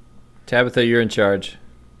 Tabitha, you're in charge.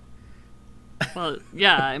 Well,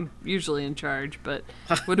 yeah, I'm usually in charge, but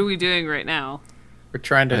what are we doing right now? We're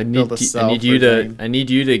trying to I build a need, cell. I need for you to. Zane. I need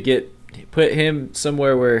you to put him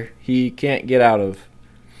somewhere where he can't get out of,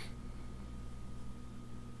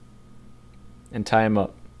 and tie him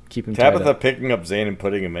up. Keep him tied Tabitha up. picking up Zane and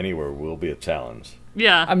putting him anywhere will be a challenge.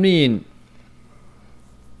 Yeah. I mean,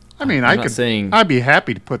 I mean, I'm not saying. I'd be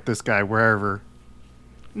happy to put this guy wherever.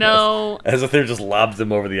 No. As if they just lobs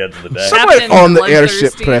him over the edge of the deck. Captain Somewhere on the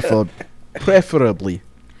airship, Bloodthirsty. preferably.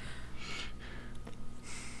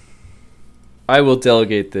 I will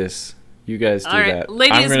delegate this. You guys do All right, that.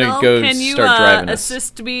 Lady I'm gonna Isabel, go can you start driving us.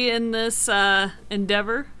 assist me in this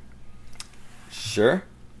endeavor? Sure.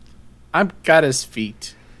 I've got his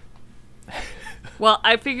feet. Well,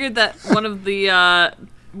 I figured that one of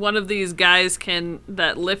these guys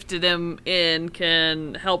that lifted him in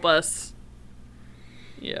can help us,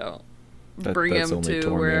 bring that's him only to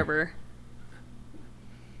Tormir. wherever.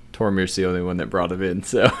 Tormir's the only one that brought him in,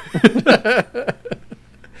 so.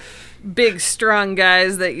 Big, strong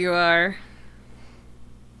guys that you are.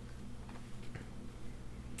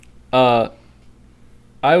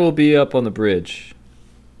 I will be up on the bridge,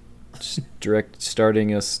 just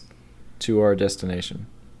starting us to our destination.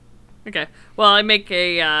 Okay. Well, I make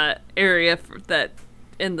a area that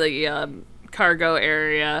in the cargo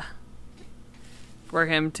area for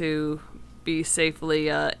him to be safely.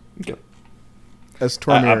 As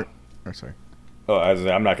Tormir... sorry. Oh,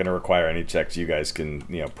 I'm not going to require any checks. You guys can,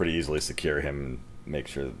 pretty easily secure him and make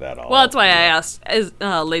sure that all. Well, that's why I asked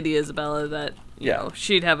Lady Isabella that Yeah.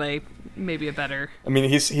 she'd have maybe a better. I mean,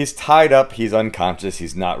 he's tied up. He's unconscious.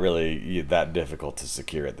 He's not really that difficult to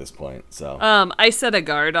secure at this point. So. I set a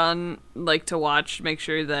guard on to watch, make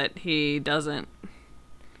sure that he doesn't.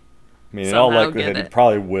 I mean, in all somehow likelihood, get he it.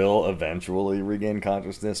 probably will eventually regain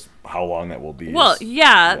consciousness. How long that will be? Well, is-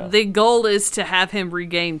 yeah, the goal is to have him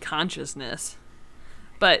regain consciousness,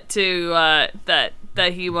 but to that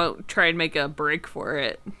he won't try and make a break for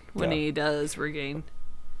it when Yeah. he does regain.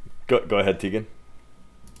 Go ahead, Tegan.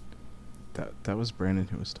 That was Brandon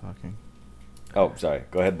who was talking. Oh, sorry.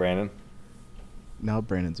 Go ahead, Brandon. Now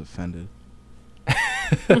Brandon's offended.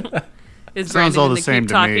 Is Sounds Brandon all going the to same keep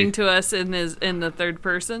to talking me. to us in the third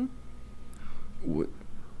person?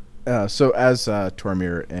 So as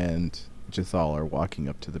Tormir and Jethal are walking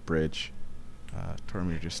up to the bridge,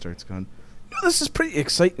 Tormir just starts going, this is pretty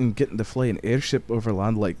exciting getting to fly an airship over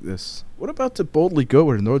land like this. What about to boldly go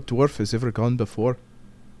where no dwarf has ever gone before?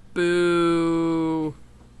 Boo.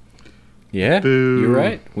 Yeah, Boo. you're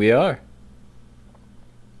right. We are.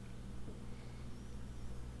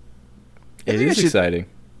 I It think I is should- exciting.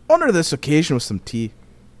 Honor this occasion with some tea.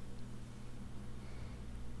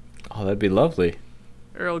 Oh, that'd be lovely.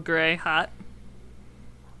 Earl Grey, hot.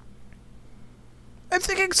 I'm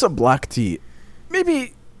thinking some black tea.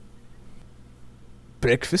 Maybe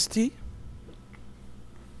breakfast tea?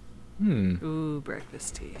 Ooh,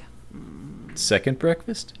 breakfast tea. Second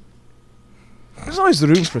breakfast? There's always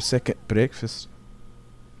room for a second breakfast.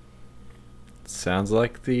 Sounds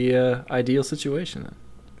like the ideal situation then.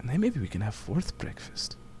 And then maybe we can have fourth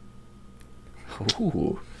breakfast.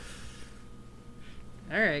 Ooh.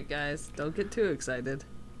 All right, guys, don't get too excited.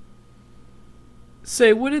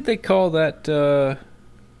 Say, what did they call that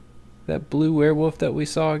that blue werewolf that we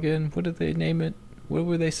saw again? What did they name it? What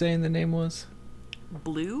were they saying the name was?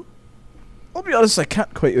 Blue? I'll be honest, I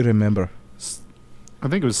can't quite remember. I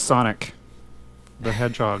think it was Sonic the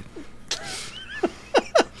Hedgehog.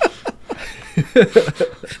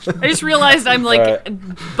 I just realized I'm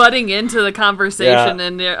butting into the conversation, Yeah.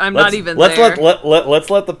 and I'm not even let's there. Let's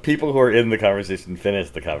let the people who are in the conversation finish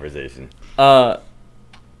the conversation. No,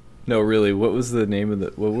 really. What was the name of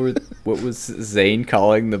the? What was Zane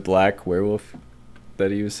calling the black werewolf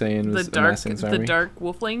that he was saying was the amassing his army? dark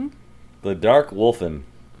wolfling. The Dark Wolfen.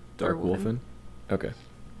 Dark Wolfen. Wolfen. Okay.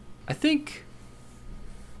 I think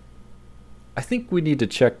we need to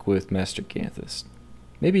check with Master Ganthus.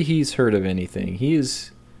 Maybe he's heard of anything. He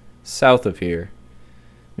is south of here.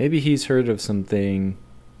 Maybe he's heard of something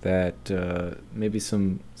that maybe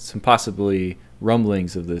some possibly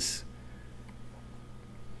rumblings of this.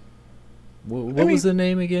 What was the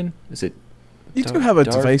name again? Is it? You do have a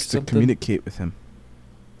Dark device to something? communicate with him.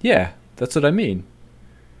 Yeah, that's what I mean.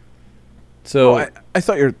 So Oh, I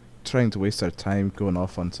thought you were trying to waste our time going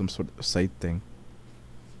off on some sort of side thing.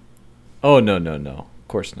 Oh, no. Of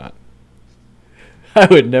course not. I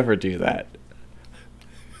would never do that.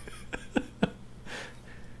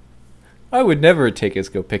 I would never take us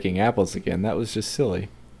go picking apples again. That was just silly.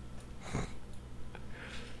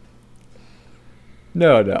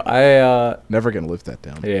 No. Never gonna live that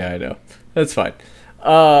down. Yeah, I know. That's fine.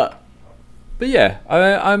 But yeah,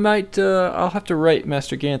 I might. I'll have to write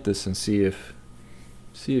Master Ganthus and see if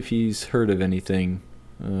he's heard of anything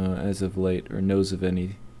as of late or knows of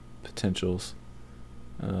any potential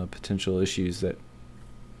issues that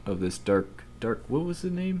of this dark. What was the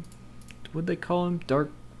name? What'd they call him? Dark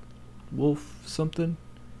Wolf something?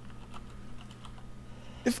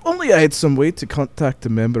 If only I had some way to contact the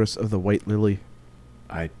members of the White Lily.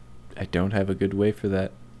 I don't have a good way for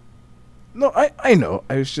that. No, I know.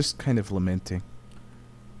 I was just kind of lamenting.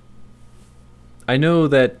 I know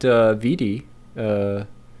that Vidi, not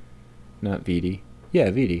Vidi, yeah,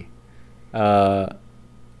 Vidi,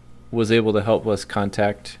 was able to help us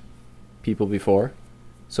contact people before.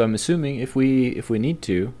 So I'm assuming if we need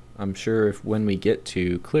to, I'm sure when we get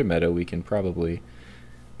to Clear Meadow, we can probably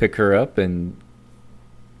pick her up and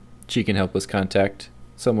she can help us contact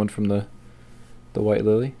someone from the White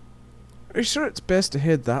Lily. Are you sure it's best to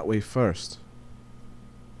head that way first?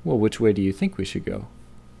 Well, which way do you think we should go?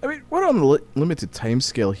 I mean, we're on a limited time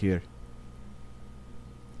scale here.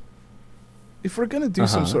 If we're going to do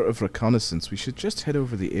some Uh-huh. sort of reconnaissance, we should just head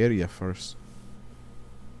over the area first.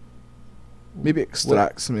 Maybe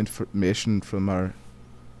extract some information from our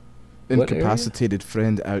What area? incapacitated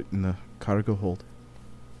friend out in the cargo hold.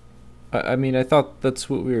 I mean, I thought that's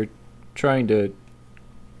what we were trying to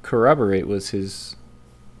corroborate was his...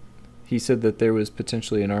 He said that there was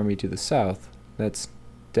potentially an army to the south. That's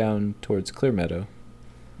down towards Clear Meadow.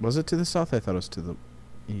 Was it to the south? I thought it was to the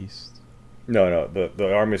east. No,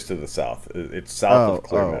 the army's to the south. It's south of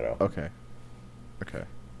Clear Meadow. Okay.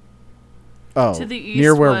 Oh, To the east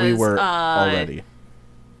near where we was, were already.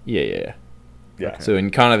 Yeah. Yeah. Okay. So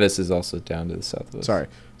Inconavis is also down to the south of us. Sorry.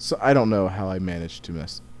 So I don't know how I managed to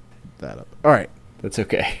mess that up. All right. That's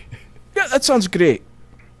okay. Yeah, that sounds great.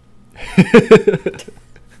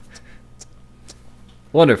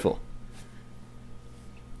 Wonderful.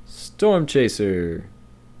 Storm Chaser.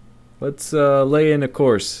 Let's lay in a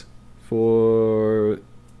course for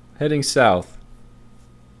heading south.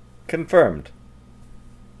 Confirmed.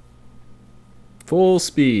 Full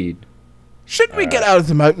speed. Should we get out of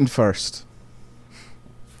the mountain first?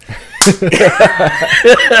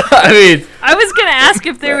 I mean, I was gonna ask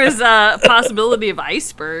if there was a possibility of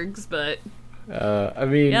icebergs, but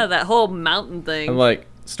yeah, that whole mountain thing. I'm like,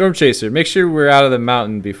 Storm Chaser, make sure we're out of the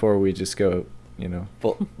mountain before we just go,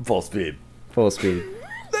 Full speed. full speed.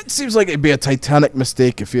 That seems like it'd be a titanic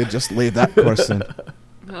mistake if you had just laid that course in.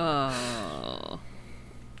 Oh.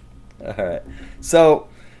 All right. So,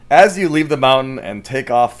 as you leave the mountain and take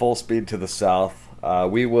off full speed to the south,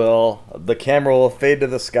 the camera will fade to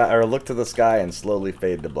the sky, or look to the sky and slowly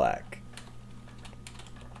fade to black.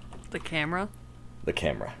 The camera? The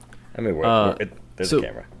camera. I mean, there's so- a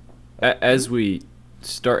camera. As we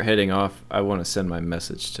start heading off, I want to send my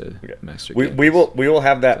message to Okay. Master We Ganthus. will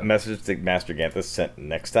have that message to Master Ganthus sent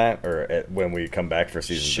next time, or when we come back for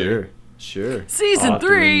season 3. Sure. Season I'll have to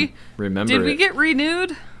 3? remember Did we it. get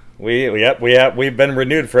renewed? We've been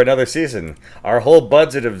renewed for another season. Our whole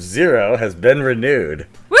budget of 0 has been renewed.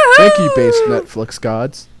 Woohoo! Thank you, base Netflix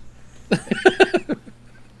gods.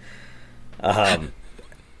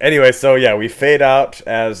 Anyway, so yeah, we fade out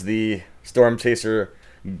as the Storm Chaser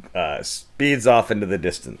speeds off into the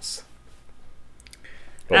distance.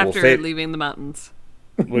 But After leaving the mountains.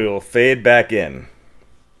 we will fade back in.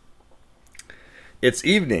 It's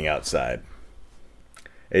evening outside.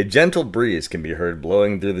 A gentle breeze can be heard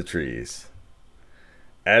blowing through the trees.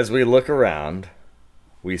 As we look around,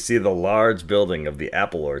 we see the large building of the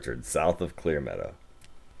apple orchard south of Clear Meadow,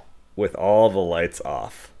 with all the lights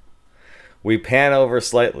off. We pan over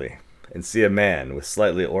slightly and see a man with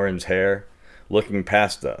slightly orange hair looking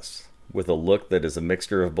past us, with a look that is a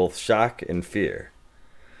mixture of both shock and fear.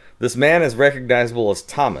 This man is recognizable as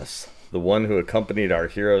Thomas, the one who accompanied our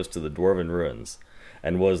heroes to the Dwarven ruins,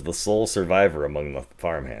 and was the sole survivor among the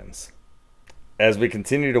farmhands. As we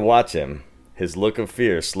continue to watch him, his look of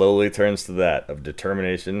fear slowly turns to that of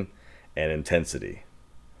determination and intensity.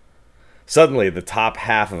 Suddenly, the top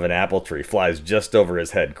half of an apple tree flies just over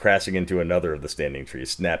his head, crashing into another of the standing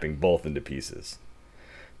trees, snapping both into pieces.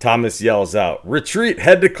 Thomas yells out, "Retreat!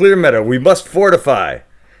 Head to Clear Meadow! We must fortify!"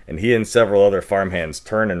 And he and several other farmhands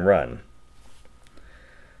turn and run.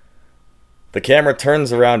 The camera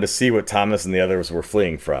turns around to see what Thomas and the others were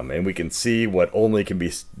fleeing from, and we can see what only can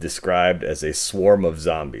be described as a swarm of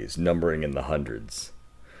zombies, numbering in the hundreds,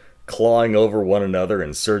 clawing over one another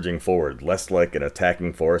and surging forward, less like an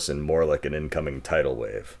attacking force and more like an incoming tidal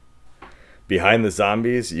wave. Behind the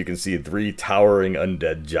zombies, you can see 3 towering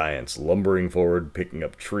undead giants lumbering forward, picking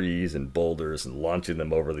up trees and boulders and launching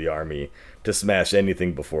them over the army to smash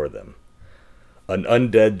anything before them. An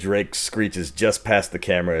undead drake screeches just past the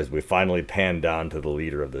camera as we finally pan down to the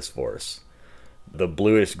leader of this force. The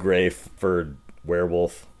bluish-gray furred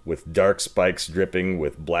werewolf, with dark spikes dripping,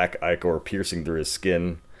 with black ichor piercing through his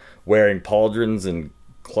skin, wearing pauldrons and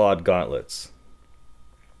clawed gauntlets.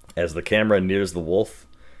 As the camera nears the wolf,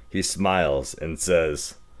 he smiles and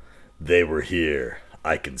says, "They were here.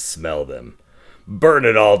 I can smell them. Burn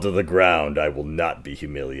it all to the ground. I will not be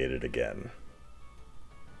humiliated again."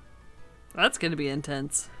 That's going to be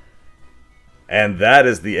intense. And that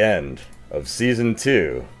is the end of Season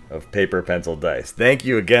 2 of Paper, Pencil, Dice. Thank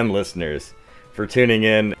you again, listeners, for tuning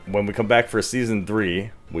in. When we come back for Season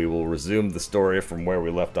 3, we will resume the story from where we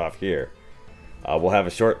left off here. We'll have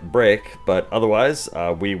a short break, but otherwise,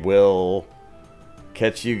 we will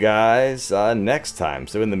catch you guys next time.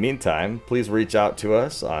 So in the meantime, please reach out to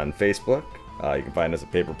us on Facebook. You can find us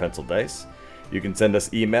at Paper, Pencil, Dice. You can send us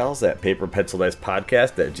emails at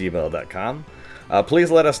paperpencildicepodcast@gmail.com. Please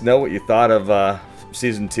let us know what you thought of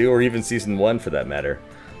Season 2 or even Season 1 for that matter.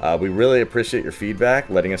 We really appreciate your feedback,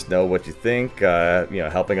 letting us know what you think,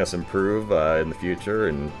 helping us improve in the future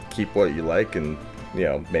and keep what you like and,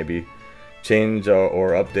 maybe change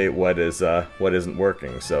or update what isn't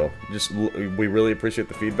working. So we really appreciate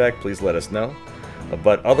the feedback. Please let us know.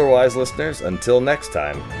 But otherwise, listeners, until next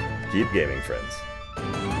time, keep gaming, friends.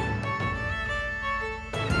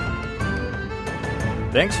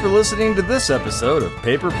 Thanks for listening to this episode of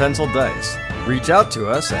Paper, Pencil, Dice. Reach out to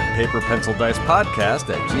us at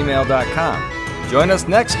paperpencildicepodcast@gmail.com. Join us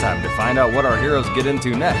next time to find out what our heroes get into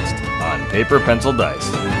next on Paper, Pencil,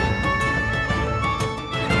 Dice.